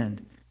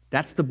comprehend.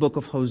 That's the book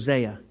of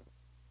Hosea.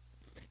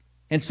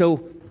 And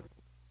so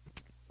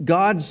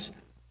God's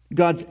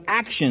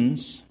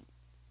actions,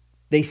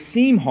 they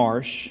seem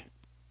harsh,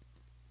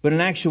 but in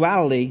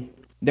actuality,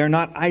 they're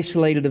not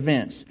isolated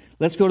events.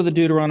 Let's go to the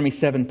Deuteronomy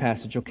 7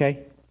 passage, okay?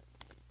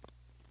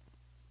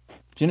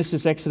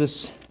 Genesis,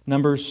 Exodus,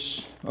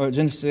 Numbers, or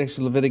Genesis,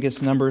 Exodus,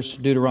 Leviticus, Numbers,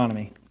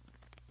 Deuteronomy.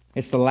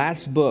 It's the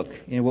last book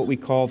in what we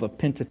call the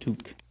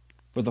Pentateuch,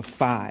 or the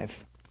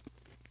five.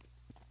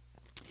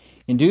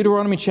 In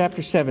Deuteronomy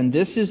chapter 7,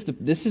 this is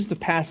the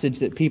passage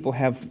that people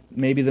have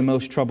maybe the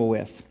most trouble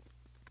with.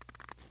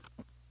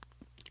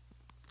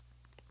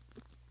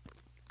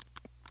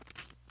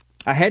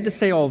 I had to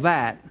say all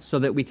that so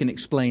that we can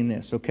explain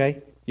this,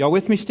 okay? Y'all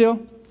with me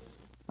still?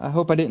 I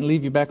hope I didn't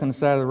leave you back on the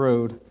side of the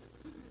road.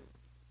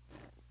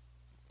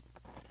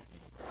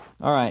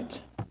 All right.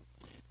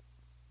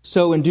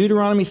 So in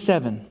Deuteronomy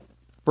 7,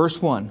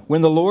 verse 1,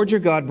 when the Lord your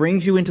God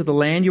brings you into the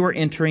land you are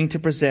entering to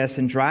possess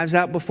and drives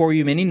out before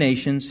you many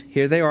nations,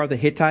 here they are, the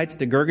Hittites,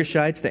 the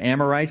Girgashites, the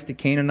Amorites, the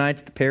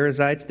Canaanites, the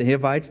Perizzites, the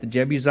Hivites, the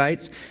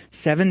Jebusites,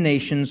 7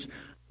 nations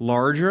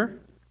larger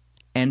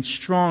and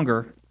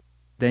stronger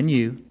than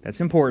you.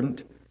 That's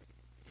important.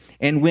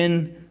 And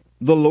when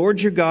the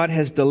Lord your God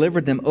has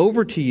delivered them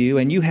over to you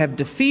and you have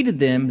defeated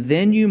them,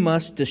 then you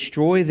must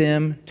destroy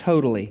them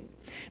totally.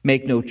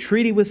 Make no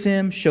treaty with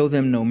them, show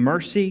them no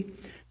mercy.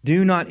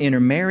 Do not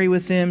intermarry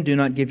with them. Do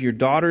not give your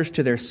daughters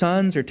to their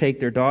sons or take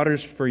their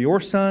daughters for your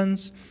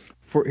sons.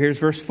 Here's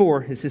verse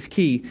 4. This is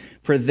key.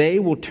 For they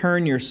will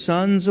turn your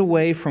sons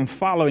away from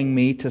following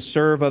me to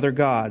serve other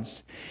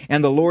gods.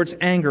 And the Lord's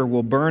anger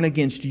will burn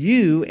against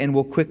you and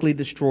will quickly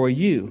destroy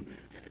you.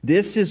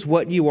 This is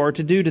what you are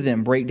to do to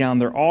them. Break down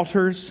their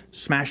altars,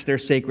 smash their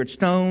sacred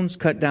stones,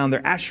 cut down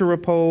their Asherah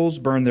poles,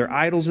 burn their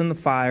idols in the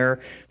fire.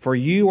 For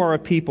you are a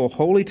people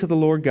holy to the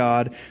Lord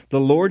God.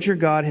 The Lord your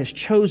God has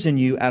chosen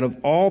you out of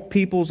all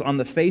peoples on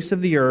the face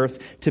of the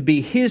earth to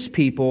be His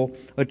people,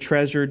 a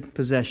treasured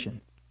possession.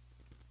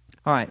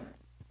 All right.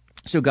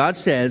 So God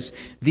says,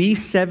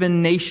 these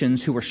 7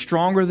 nations who are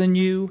stronger than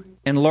you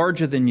and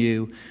larger than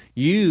you,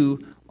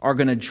 you are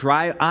going to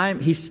drive.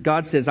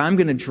 God says, I'm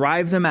going to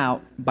drive them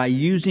out by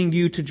using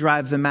you to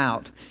drive them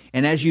out.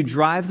 And as you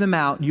drive them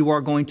out, you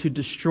are going to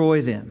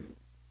destroy them.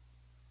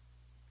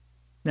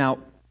 Now,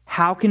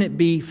 how can it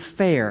be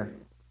fair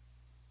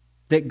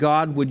that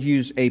God would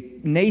use a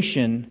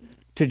nation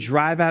to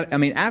drive out? I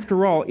mean,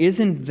 after all,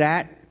 isn't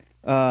that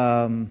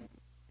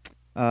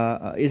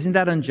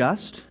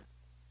unjust?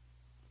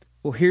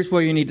 Well, here's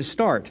where you need to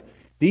start.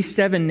 These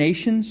 7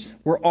 nations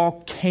were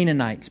all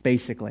Canaanites,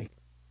 basically.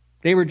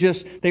 They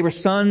were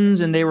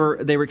sons and they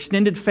were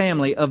extended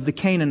family of the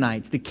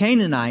Canaanites. The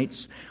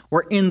Canaanites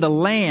were in the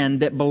land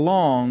that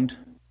belonged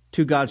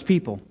to God's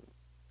people.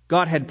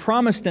 God had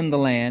promised them the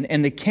land,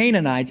 and the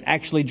Canaanites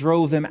actually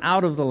drove them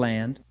out of the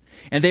land,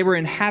 and they were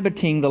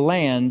inhabiting the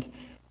land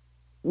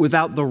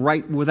without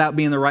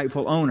being the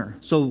rightful owner.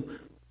 So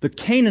the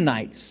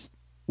Canaanites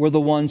were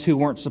the ones who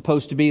weren't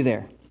supposed to be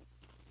there.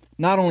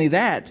 Not only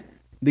that,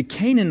 the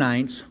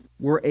Canaanites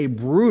were a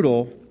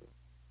brutal,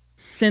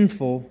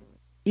 sinful,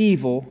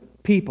 evil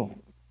people.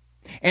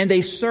 And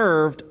they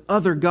served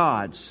other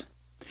gods.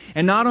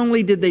 And not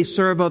only did they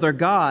serve other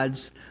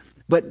gods,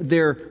 but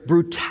their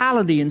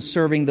brutality in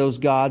serving those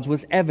gods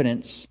was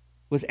evidenced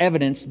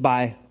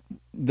by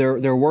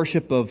their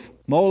worship of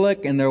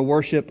Moloch and their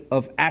worship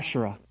of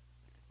Asherah.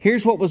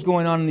 Here's what was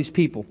going on in these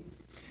people.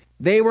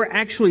 They were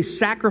actually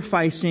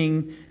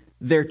sacrificing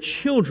their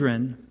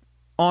children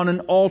on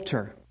an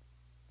altar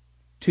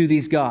to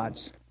these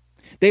gods.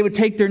 They would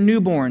take their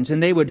newborns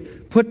and they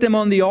would put them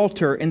on the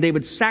altar and they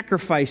would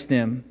sacrifice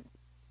them,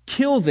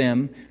 kill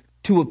them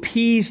to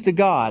appease the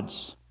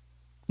gods.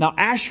 Now,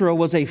 Asherah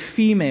was a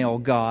female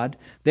god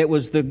that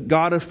was the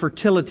god of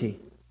fertility.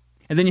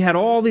 And then you had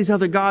all these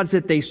other gods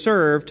that they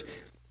served.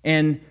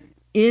 And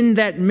in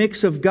that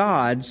mix of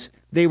gods,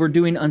 they were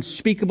doing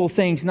unspeakable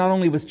things, not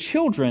only with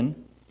children,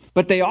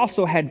 but they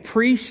also had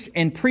priests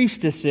and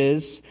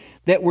priestesses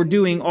that were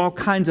doing all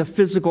kinds of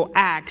physical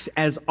acts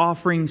as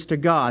offerings to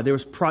God. There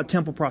was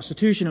temple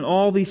prostitution and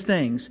all these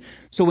things.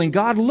 So when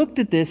God looked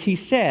at this, He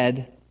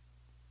said,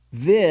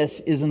 this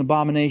is an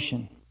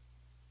abomination.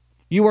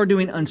 You are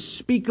doing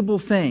unspeakable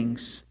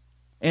things,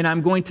 and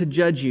I'm going to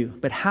judge you.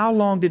 But how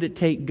long did it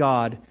take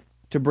God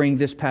to bring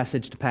this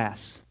passage to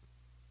pass?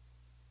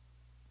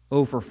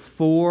 Over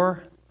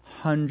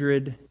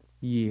 400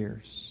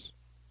 years.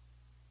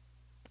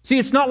 See,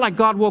 it's not like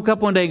God woke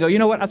up one day and go, you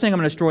know what, I think I'm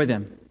going to destroy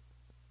them.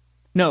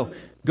 No,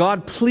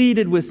 God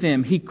pleaded with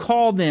them. He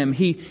called them.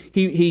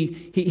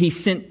 He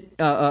sent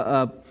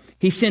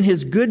He sent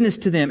His goodness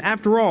to them.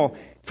 After all,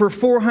 for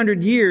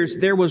 400 years,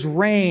 there was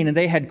rain and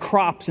they had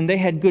crops and they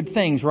had good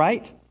things,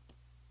 right?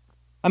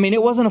 I mean,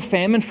 it wasn't a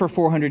famine for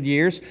 400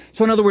 years.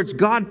 So in other words,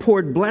 God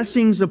poured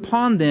blessings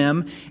upon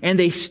them and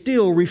they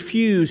still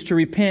refused to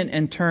repent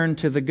and turn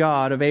to the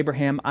God of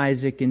Abraham,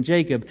 Isaac, and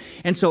Jacob.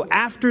 And so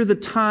after the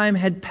time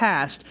had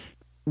passed,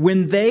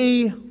 when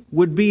they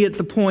would be at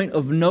the point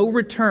of no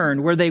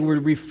return, where they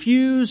would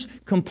refuse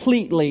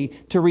completely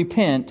to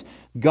repent,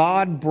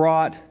 God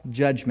brought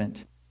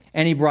judgment.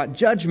 And He brought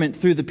judgment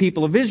through the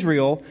people of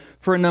Israel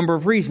for a number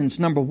of reasons.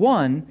 Number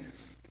one,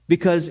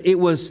 because it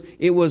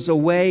was a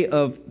way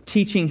of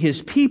teaching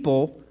His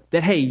people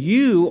that, hey,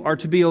 you are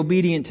to be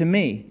obedient to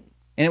me.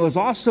 And it was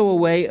also a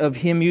way of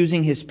Him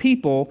using His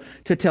people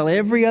to tell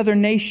every other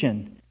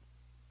nation,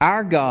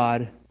 our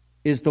God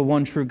is the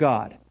one true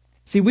God.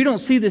 See, we don't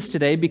see this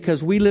today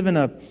because we live in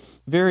a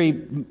very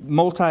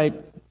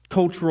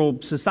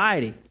multicultural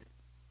society.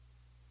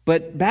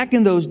 But back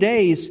in those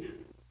days,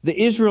 the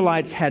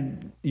Israelites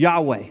had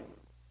Yahweh,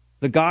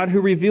 the God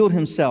who revealed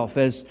Himself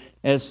as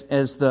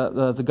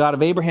the God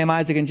of Abraham,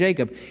 Isaac, and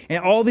Jacob.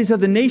 And all these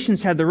other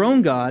nations had their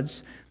own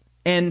gods.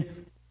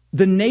 And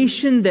the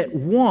nation that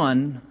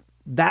won,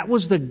 that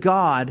was the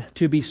God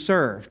to be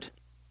served.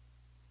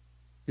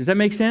 Does that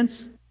make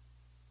sense?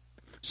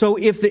 So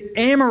if the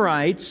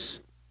Amorites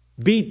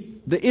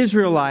beat the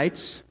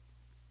Israelites,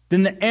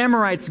 then the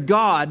Amorites'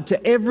 God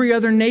to every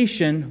other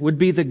nation would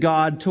be the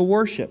God to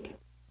worship.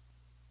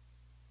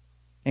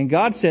 And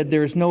God said,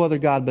 there is no other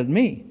God but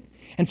me.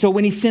 And so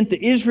when He sent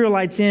the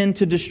Israelites in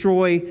to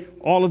destroy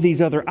all of these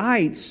other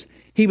ites,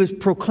 He was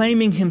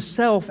proclaiming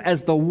Himself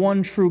as the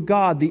one true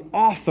God, the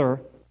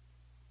author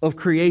of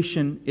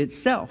creation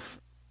itself.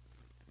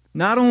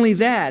 Not only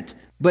that,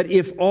 but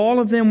if all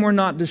of them were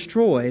not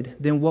destroyed,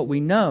 then what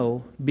we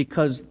know,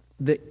 because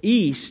the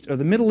East, or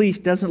the Middle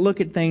East, doesn't look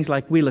at things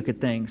like we look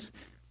at things.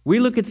 We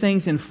look at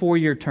things in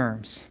 4-year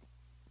terms.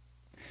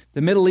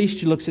 The Middle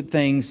East looks at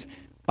things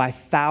by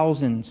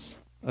thousands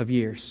of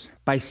years,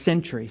 by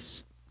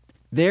centuries.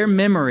 Their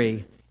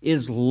memory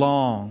is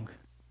long.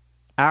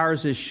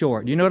 Ours is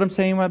short. You know what I'm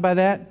saying by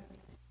that?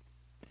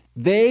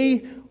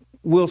 They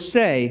will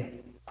say,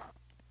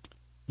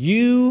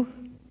 you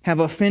have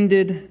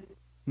offended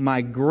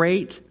my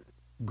great,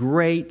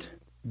 great,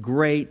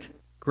 great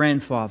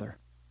grandfather.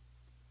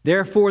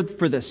 Therefore,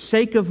 for the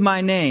sake of my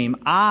name,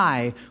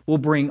 I will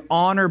bring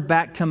honor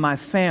back to my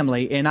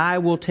family, and I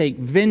will take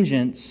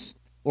vengeance,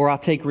 or I'll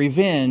take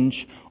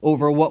revenge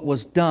over what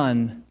was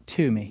done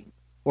to me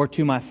or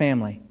to my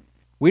family.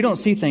 We don't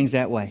see things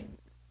that way.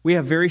 We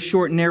have very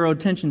short, narrow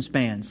attention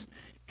spans.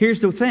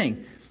 Here's the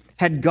thing.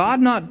 Had God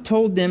not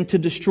told them to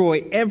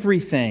destroy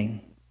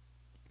everything,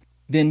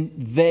 then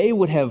they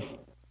would have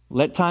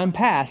let time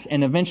pass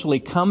and eventually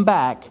come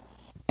back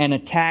and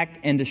attacked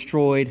and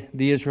destroyed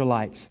the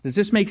Israelites. Does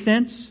this make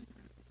sense?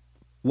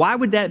 Why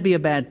would that be a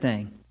bad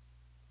thing?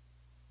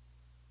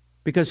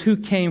 Because who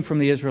came from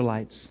the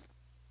Israelites?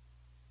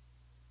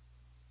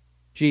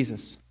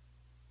 Jesus.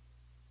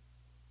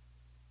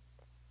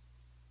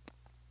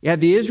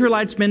 Had the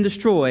Israelites been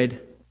destroyed,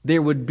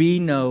 there would be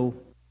no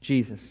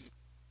Jesus.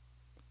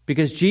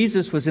 Because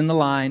Jesus was in the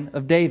line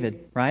of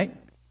David, right?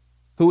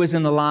 Who was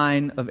in the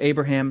line of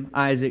Abraham,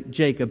 Isaac,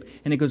 Jacob,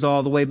 and it goes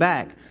all the way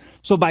back.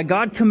 So by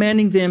God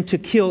commanding them to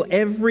kill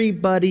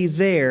everybody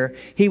there,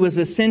 He was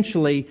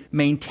essentially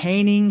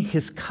maintaining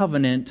His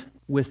covenant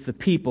with the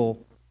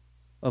people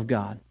of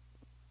God.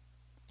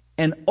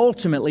 And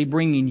ultimately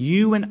bringing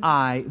you and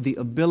I the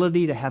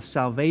ability to have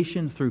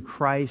salvation through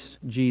Christ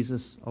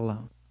Jesus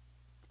alone.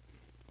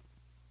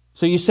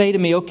 So you say to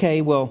me,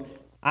 okay, well,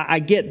 I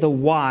get the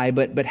why,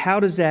 but how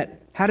does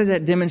that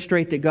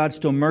demonstrate that God's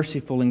still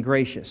merciful and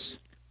gracious?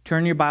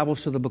 Turn your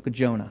Bibles to the book of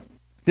Jonah.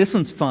 This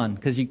one's fun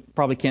because you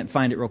probably can't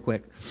find it real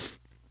quick.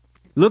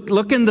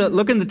 Look in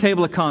the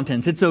table of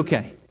contents. It's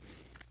okay.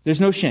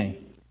 There's no shame.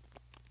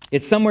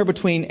 It's somewhere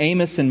between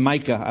Amos and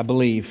Micah, I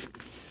believe.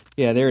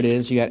 Yeah, there it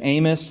is. You got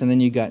Amos, and then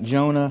you got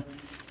Jonah,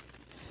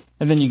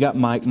 and then you got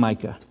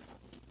Micah.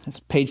 That's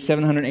page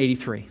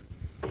 783.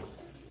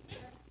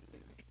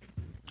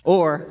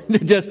 Or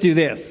just do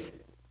this.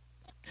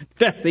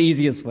 That's the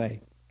easiest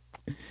way.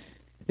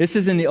 This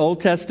is in the Old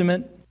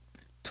Testament,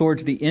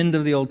 towards the end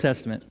of the Old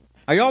Testament.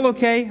 Are y'all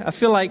okay? I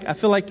feel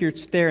like you're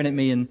staring at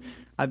me, and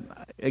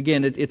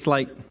it's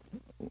like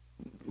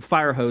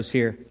fire hose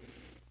here.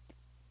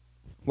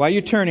 While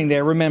you're turning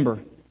there, remember,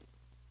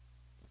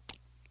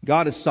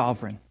 God is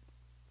sovereign.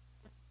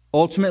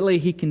 Ultimately,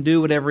 He can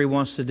do whatever He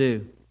wants to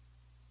do,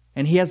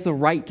 and He has the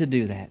right to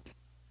do that.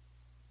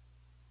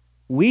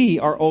 We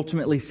are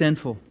ultimately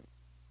sinful.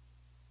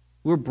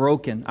 We're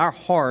broken. Our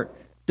heart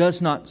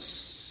does not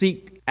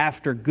seek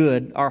after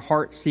good. Our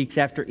heart seeks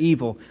after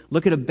evil.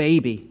 Look at a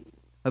baby.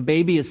 A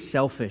baby is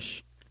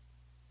selfish.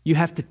 You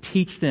have to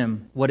teach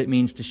them what it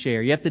means to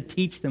share. You have to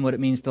teach them what it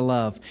means to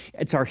love.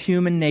 It's our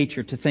human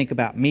nature to think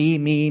about me,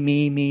 me,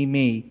 me, me,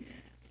 me.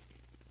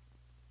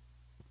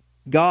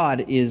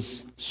 God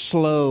is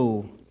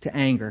slow to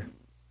anger.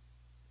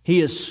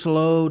 He is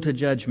slow to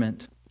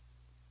judgment.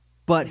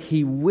 but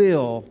He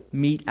will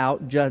mete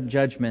out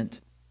judgment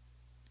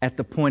at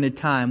the appointed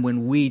time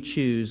when we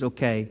choose,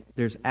 okay,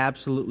 there's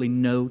absolutely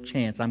no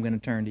chance I'm going to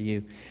turn to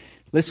you.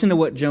 Listen to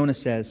what Jonah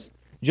says.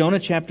 Jonah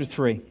chapter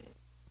 3,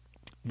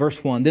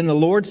 verse 1. Then the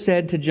Lord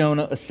said to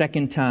Jonah a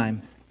second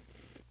time.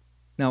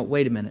 Now,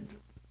 wait a minute.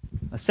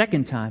 A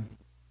second time?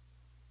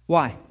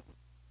 Why?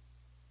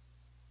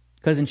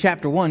 Because in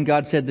chapter 1,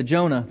 God said to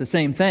Jonah the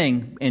same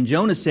thing, and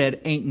Jonah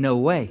said, ain't no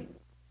way.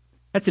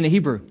 That's in the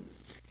Hebrew.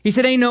 He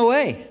said, ain't no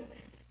way.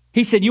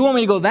 He said, you want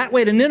me to go that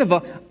way to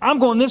Nineveh? I'm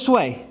going this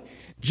way.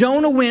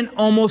 Jonah went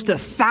almost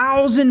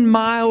 1,000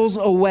 miles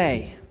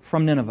away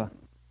from Nineveh.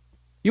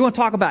 You want to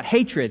talk about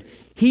hatred?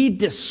 He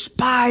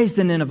despised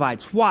the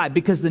Ninevites. Why?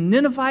 Because the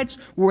Ninevites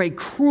were a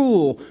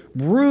cruel,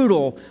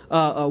 brutal,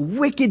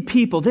 wicked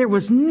people. There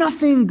was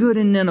nothing good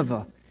in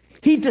Nineveh.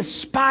 He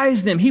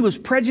despised them. He was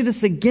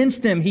prejudiced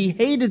against them. He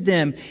hated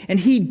them. And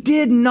he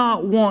did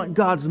not want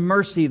God's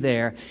mercy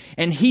there.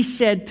 And he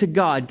said to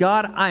God,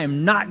 God, I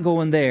am not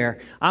going there.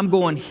 I'm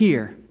going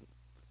here.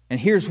 And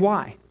here's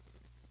why.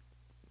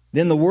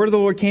 Then the word of the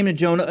Lord came to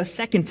Jonah a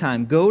second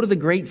time. Go to the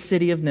great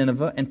city of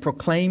Nineveh and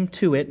proclaim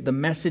to it the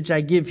message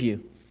I give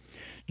you.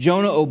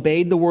 Jonah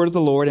obeyed the word of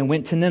the Lord and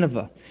went to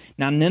Nineveh.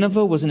 Now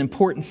Nineveh was an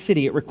important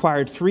city. It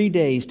required 3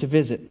 days to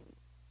visit.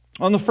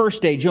 On the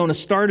first day, Jonah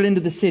started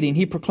into the city, and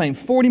he proclaimed,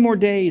 40 more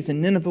days,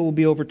 and Nineveh will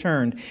be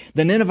overturned.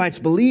 The Ninevites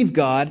believed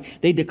God.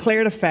 They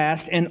declared a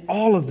fast, and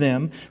all of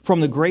them,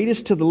 from the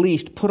greatest to the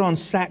least, put on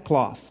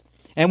sackcloth.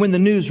 And when the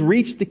news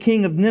reached the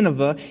king of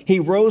Nineveh, he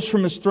rose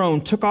from his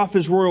throne, took off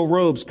his royal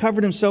robes,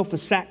 covered himself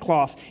with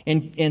sackcloth,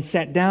 and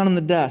sat down in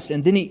the dust.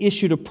 And then he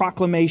issued a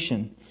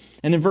proclamation.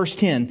 And in verse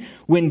 10,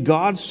 when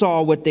God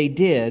saw what they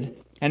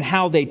did and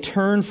how they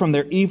turned from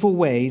their evil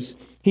ways,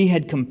 He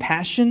had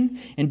compassion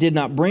and did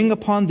not bring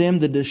upon them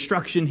the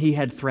destruction He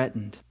had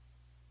threatened.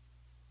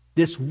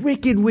 This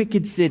wicked,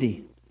 wicked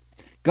city,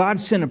 God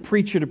sent a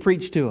preacher to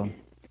preach to them.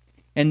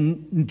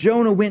 And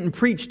Jonah went and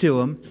preached to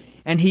them.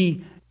 And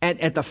he,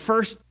 at the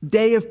first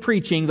day of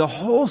preaching, the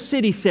whole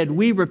city said,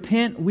 we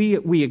repent,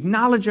 we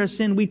acknowledge our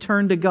sin, we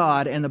turn to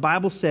God. And the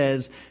Bible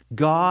says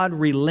God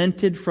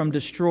relented from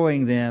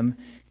destroying them.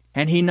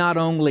 And He not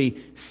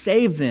only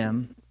saved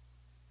them,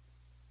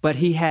 but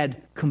He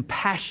had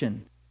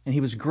compassion. And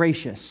He was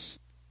gracious.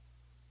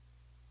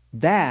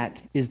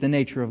 That is the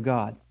nature of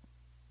God.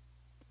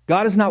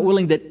 God is not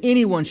willing that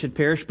anyone should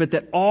perish, but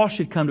that all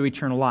should come to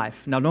eternal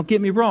life. Now, don't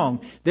get me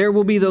wrong. There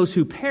will be those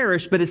who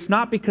perish, but it's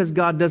not because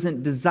God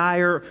doesn't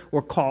desire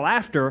or call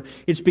after.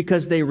 It's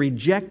because they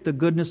reject the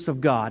goodness of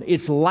God.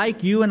 It's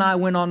like you and I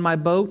went on my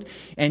boat,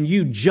 and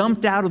you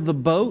jumped out of the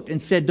boat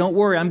and said, don't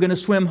worry, I'm going to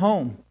swim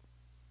home.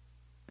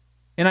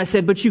 And I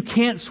said, but you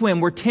can't swim.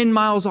 We're 10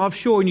 miles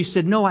offshore. And you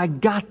said, no, I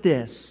got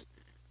this.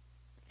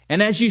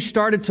 And as you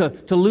started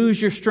to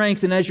lose your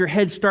strength and as your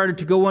head started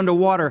to go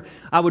underwater,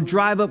 I would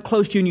drive up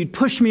close to you and you'd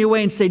push me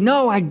away and say,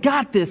 no, I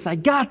got this, I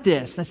got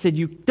this. And I said,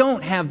 you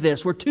don't have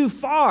this, we're too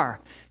far.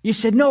 You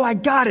said, no, I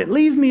got it,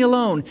 leave me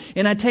alone.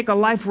 And I'd take a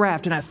life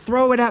raft and I'd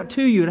throw it out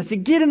to you. And I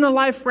said, get in the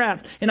life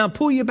raft and I'll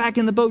pull you back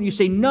in the boat. And you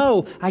say,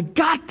 no, I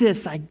got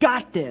this, I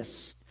got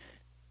this.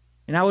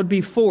 And I would be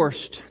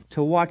forced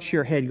to watch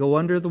your head go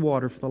under the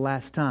water for the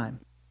last time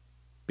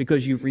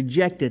because you've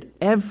rejected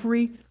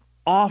every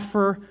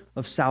offer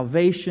of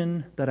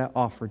salvation that I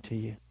offered to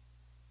you.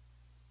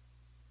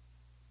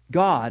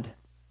 God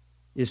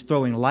is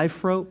throwing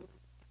life rope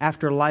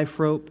after life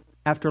rope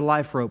after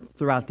life rope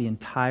throughout the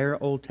entire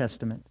Old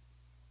Testament.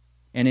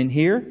 And in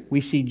here,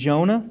 we see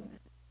Jonah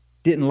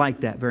didn't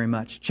like that very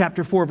much.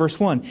 Chapter 4, verse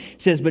 1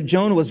 says, but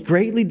Jonah was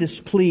greatly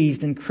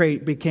displeased and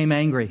became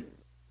angry.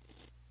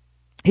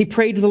 He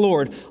prayed to the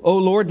Lord, O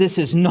Lord, this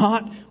is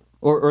not,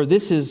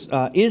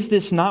 is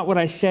this not what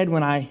I said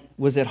when I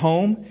was at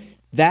home?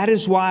 That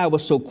is why I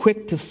was so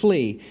quick to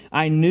flee.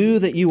 I knew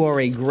that you are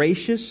a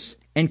gracious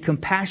and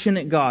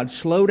compassionate God,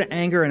 slow to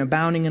anger and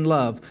abounding in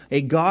love,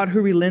 a God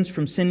who relents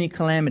from sin and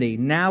calamity.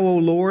 Now, O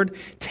Lord,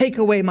 take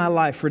away my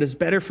life, for it is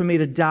better for me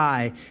to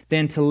die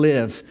than to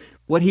live.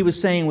 What he was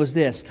saying was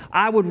this: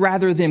 I would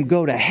rather them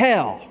go to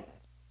hell,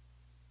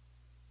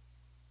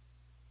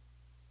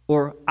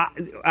 or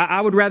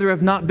I would rather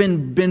have not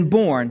been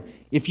born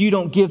if you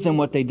don't give them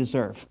what they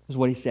deserve, is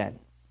what he said.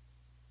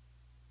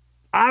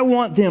 I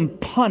want them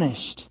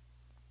punished.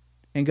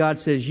 And God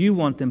says, you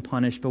want them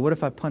punished, but what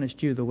if I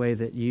punished you the way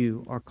that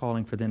you are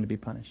calling for them to be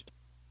punished?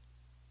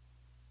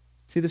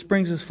 See, this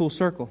brings us full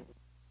circle.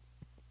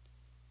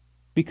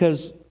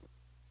 Because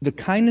the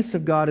kindness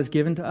of God is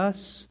given to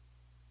us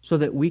so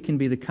that we can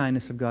be the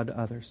kindness of God to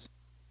others.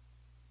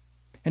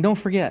 And don't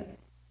forget,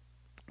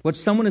 what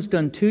someone has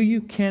done to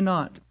you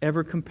cannot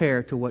ever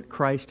compare to what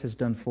Christ has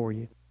done for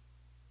you.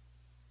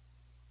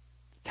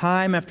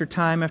 Time after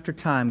time after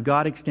time,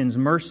 God extends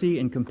mercy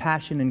and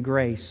compassion and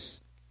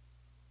grace.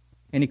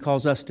 And He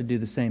calls us to do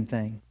the same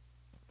thing.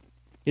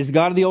 Is the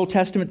God of the Old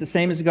Testament the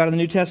same as the God of the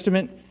New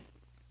Testament?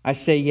 I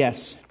say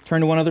yes.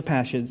 Turn to one other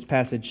passage.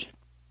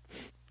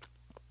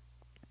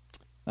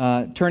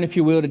 Turn, if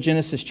you will, to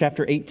Genesis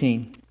chapter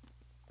 18.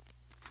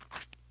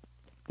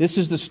 This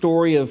is the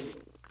story of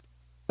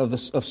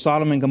of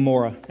Sodom and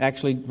Gomorrah.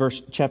 Actually,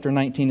 chapter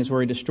 19 is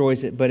where he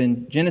destroys it. But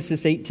in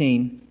Genesis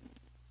 18,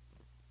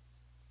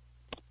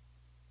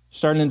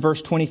 starting in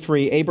verse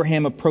 23,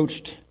 Abraham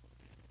approached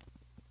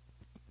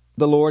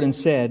the Lord and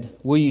said,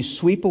 "Will you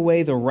sweep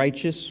away the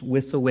righteous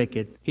with the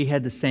wicked?" He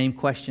had the same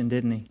question,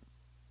 didn't he?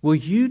 Will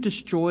you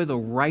destroy the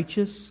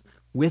righteous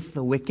with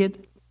the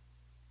wicked?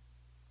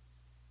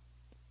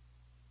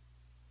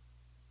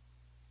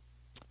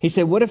 He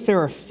said, "What if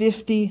there are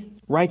 50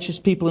 righteous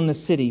people in the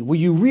city? Will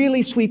you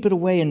really sweep it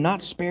away and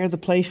not spare the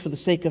place for the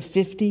sake of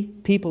 50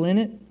 people in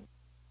it?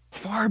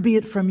 Far be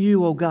it from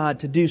you, O God,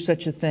 to do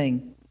such a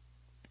thing,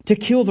 to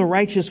kill the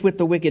righteous with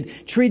the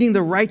wicked, treating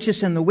the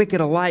righteous and the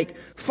wicked alike.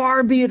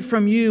 Far be it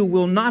from you.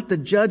 Will not the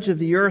judge of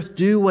the earth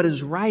do what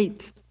is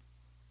right?"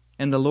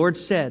 And the Lord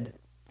said,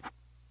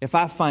 "If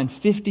I find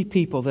 50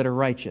 people that are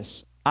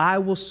righteous, I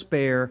will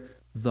spare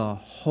the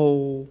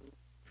whole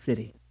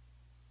city."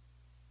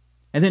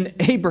 And then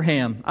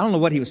Abraham, I don't know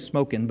what he was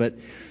smoking, but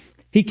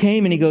he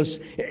came and he goes,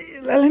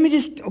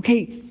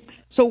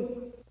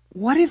 so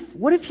what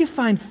if you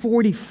find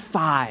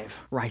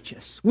 45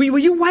 righteous? Will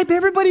you wipe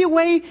everybody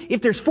away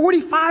if there's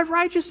 45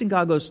 righteous? And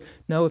God goes,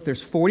 "No, if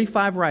there's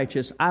 45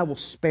 righteous, I will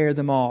spare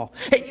them all."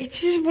 What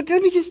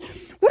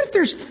if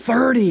there's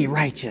 30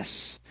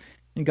 righteous?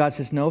 And God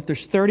says, "No, if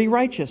there's 30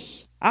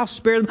 righteous, I'll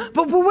spare them.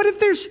 But what if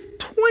there's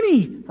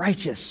 20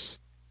 righteous?"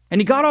 And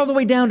he got all the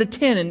way down to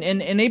 10.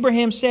 And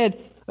Abraham said,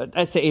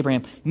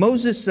 Abraham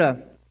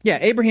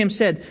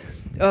said,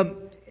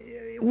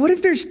 "What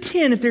if there's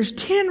 10? If there's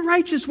 10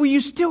 righteous, will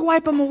you still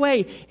wipe them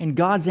away?" And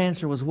God's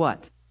answer was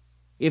what?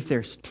 "If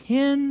there's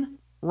 10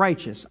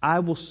 righteous, I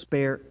will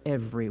spare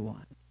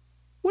everyone."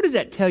 What does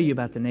that tell you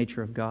about the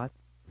nature of God?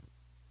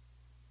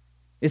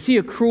 Is He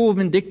a cruel,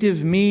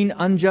 vindictive, mean,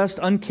 unjust,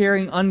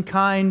 uncaring,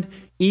 unkind,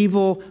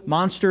 evil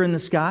monster in the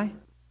sky?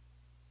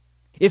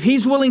 If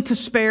He's willing to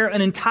spare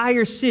an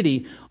entire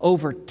city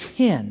over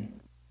 10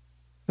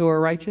 who are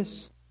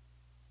righteous?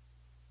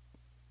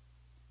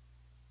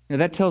 Now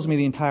that tells me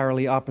the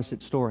entirely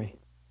opposite story.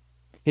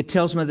 It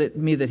tells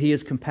me that He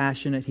is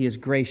compassionate, He is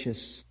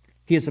gracious,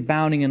 He is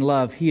abounding in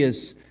love, He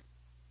is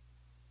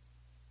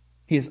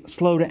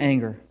slow to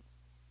anger,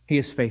 He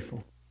is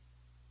faithful.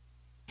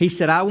 He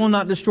said, "I will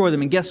not destroy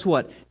them." And guess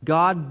what?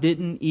 God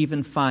didn't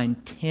even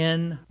find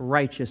 10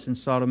 righteous in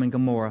Sodom and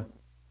Gomorrah.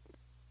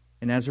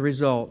 And as a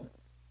result,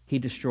 He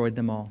destroyed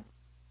them all.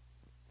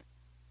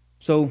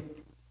 So,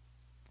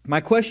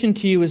 my question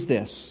to you is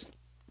this.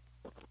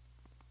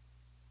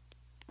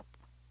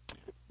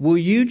 Will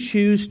you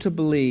choose to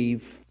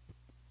believe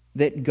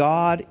that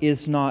God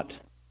is not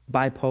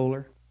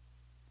bipolar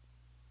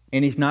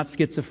and He's not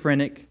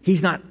schizophrenic?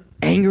 He's not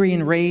angry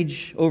and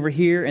rage over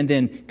here and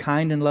then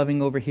kind and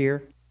loving over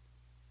here?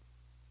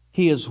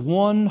 He is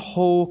one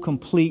whole,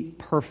 complete,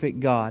 perfect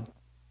God.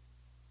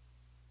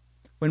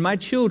 When my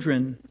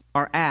children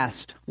are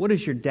asked, "What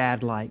is your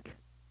dad like?"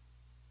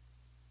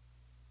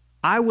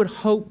 I would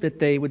hope that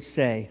they would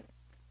say,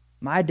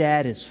 "My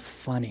dad is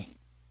funny.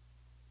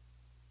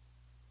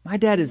 My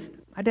dad is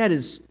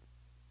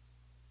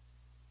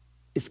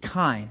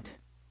kind.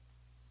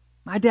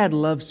 My dad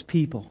loves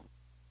people.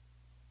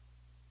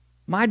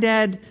 My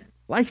dad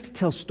likes to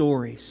tell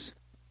stories.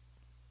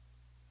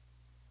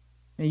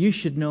 And you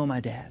should know my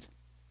dad.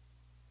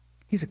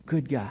 He's a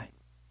good guy."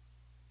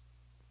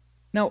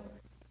 Now,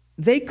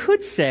 they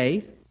could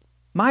say,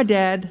 "My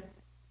dad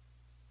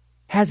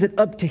has it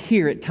up to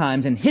here at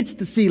times and hits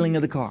the ceiling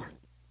of the car."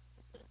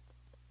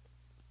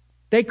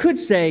 They could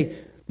say,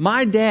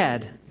 "My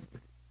dad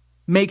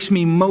makes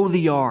me mow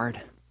the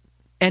yard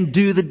and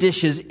do the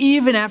dishes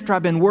even after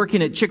I've been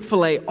working at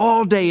Chick-fil-A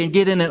all day and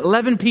get in at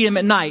 11 p.m.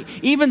 at night.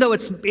 Even though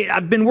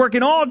I've been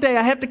working all day,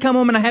 I have to come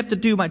home and I have to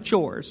do my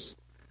chores.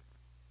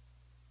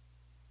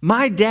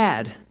 My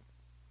dad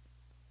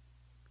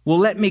will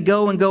let me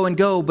go and go and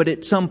go, but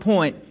at some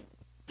point,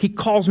 he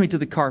calls me to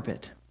the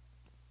carpet."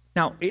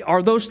 Now,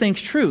 are those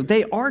things true?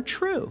 They are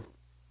true.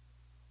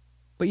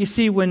 But you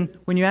see, when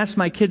you ask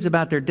my kids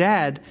about their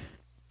dad,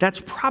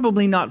 that's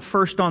probably not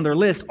first on their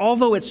list.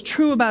 Although it's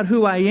true about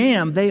who I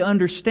am, they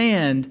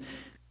understand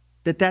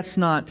that that's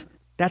not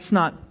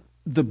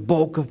the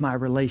bulk of my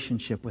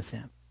relationship with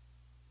them.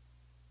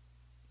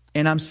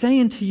 And I'm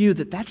saying to you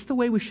that that's the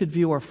way we should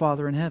view our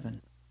Father in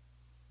heaven.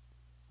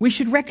 We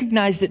should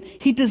recognize that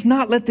He does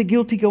not let the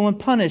guilty go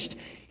unpunished.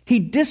 He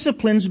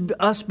disciplines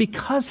us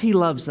because He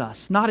loves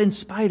us, not in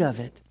spite of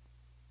it.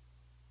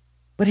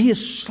 But He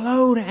is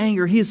slow to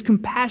anger. He is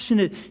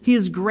compassionate. He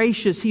is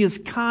gracious. He is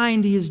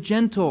kind. He is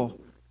gentle.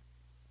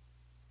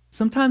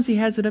 Sometimes He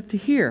has it up to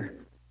here.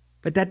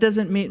 But that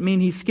doesn't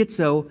mean He's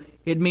schizo.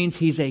 It means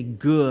He's a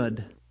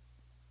good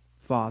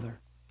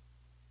Father.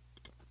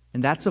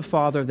 And that's a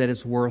Father that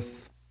is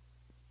worth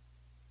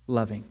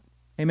loving.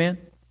 Amen?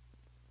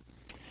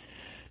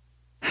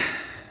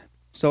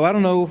 So I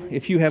don't know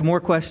if you have more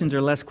questions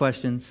or less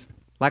questions.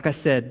 Like I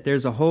said,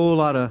 there's a whole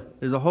lot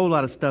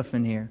of stuff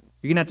in here.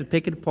 You're going to have to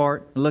pick it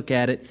apart, look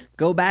at it,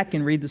 go back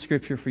and read the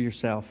Scripture for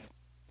yourself.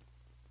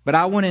 But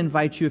I want to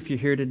invite you, if you're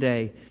here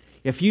today,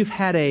 If you've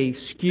had a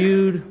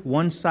skewed,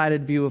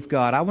 one-sided view of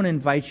God, I want to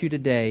invite you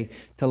today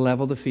to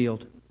level the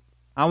field.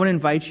 I want to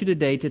invite you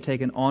today to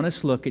take an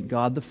honest look at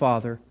God the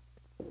Father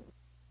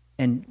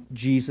and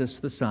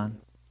Jesus the Son.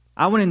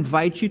 I want to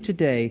invite you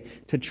today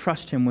to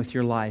trust Him with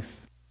your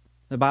life.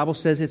 The Bible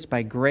says it's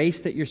by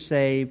grace that you're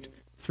saved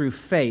through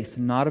faith,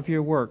 not of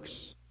your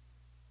works.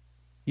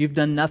 You've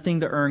done nothing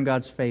to earn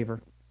God's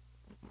favor.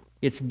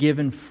 It's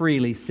given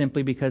freely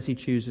simply because He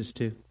chooses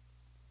to.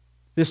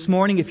 This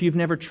morning, if you've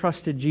never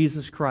trusted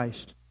Jesus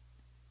Christ,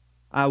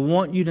 I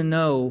want you to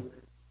know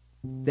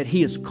that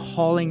He is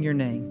calling your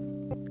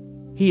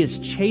name. He is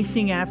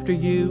chasing after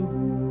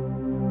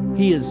you.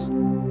 He is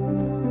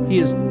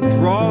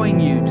drawing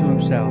you to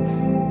Himself.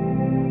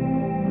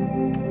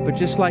 But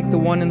just like the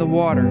one in the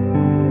water,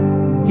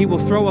 He will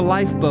throw a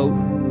lifeboat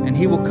and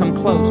He will come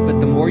close, but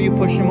the more you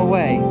push Him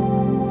away,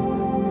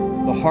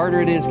 the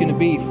harder it is going to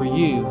be for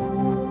you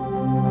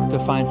to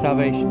find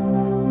salvation.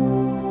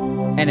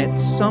 And at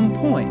some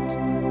point,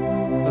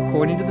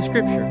 according to the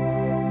Scripture,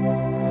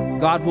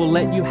 God will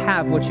let you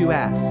have what you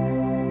ask.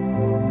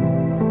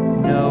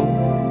 Know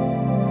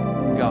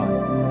God.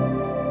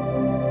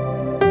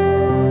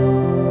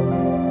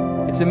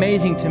 It's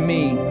amazing to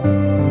me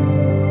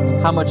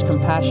how much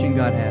compassion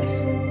God has.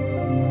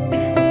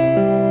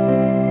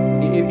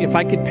 If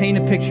I could paint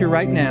a picture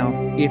right now,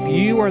 if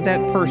you are that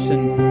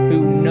person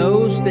who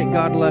knows that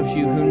God loves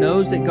you, who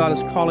knows that God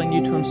is calling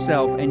you to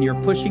Himself, and you're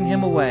pushing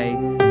Him away,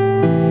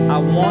 I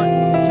want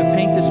to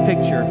paint this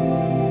picture.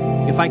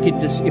 If I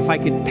could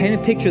paint a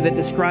picture that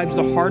describes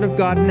the heart of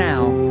God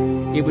now,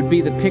 it would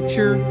be the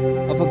picture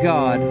of a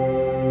God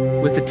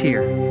with a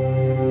tear.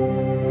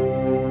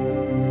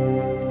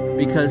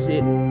 Because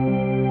it,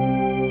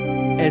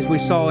 as we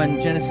saw in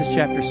Genesis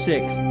chapter 6,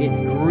 it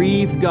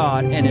grieved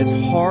God and His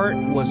heart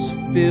was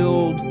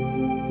filled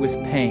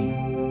with pain.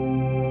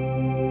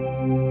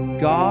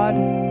 God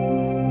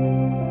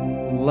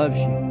loves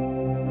you,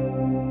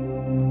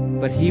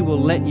 but He will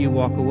let you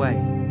walk away.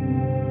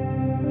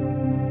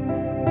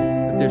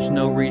 But there's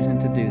no reason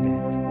to do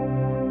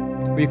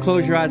that. Will you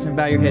close your eyes and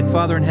bow your head?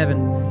 Father in heaven,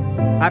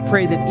 I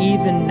pray that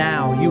even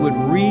now you would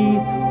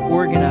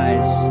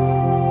reorganize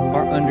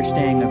our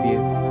understanding of you.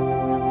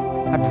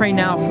 I pray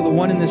now for the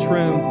one in this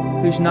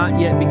room who's not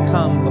yet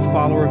become a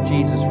follower of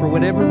Jesus. For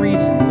whatever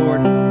reason,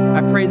 Lord,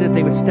 I pray that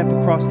they would step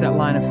across that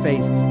line of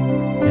faith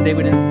and they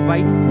would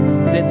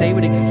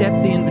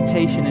accept the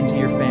invitation into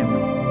your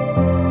family.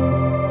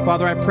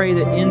 Father, I pray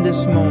that in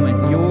this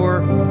moment,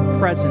 your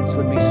presence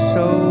would be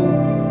so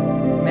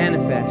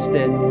manifest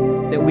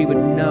that we would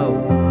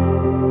know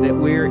that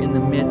we're in the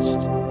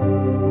midst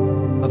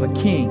of a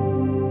king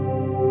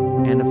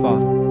and a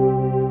father.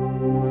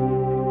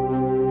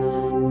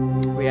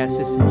 We ask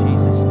this in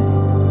Jesus' name.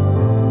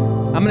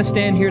 I'm going to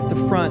stand here at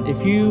the front.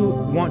 If you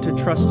want to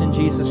trust in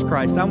Jesus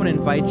Christ, I want to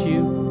invite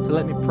you to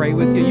let me pray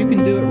with you. You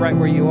can do it right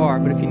where you are,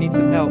 but if you need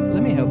some help,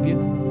 let me help you.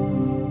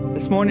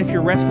 This morning, if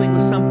you're wrestling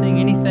with something,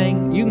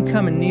 anything, you can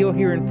come and kneel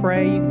here and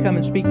pray. You can come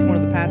and speak to one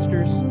of the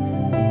pastors.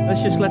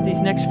 Let's just let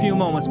these next few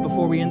moments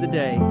before we end the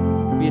day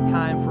be a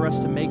time for us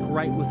to make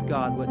right with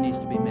God what needs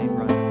to be made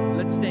right.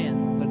 Let's stand.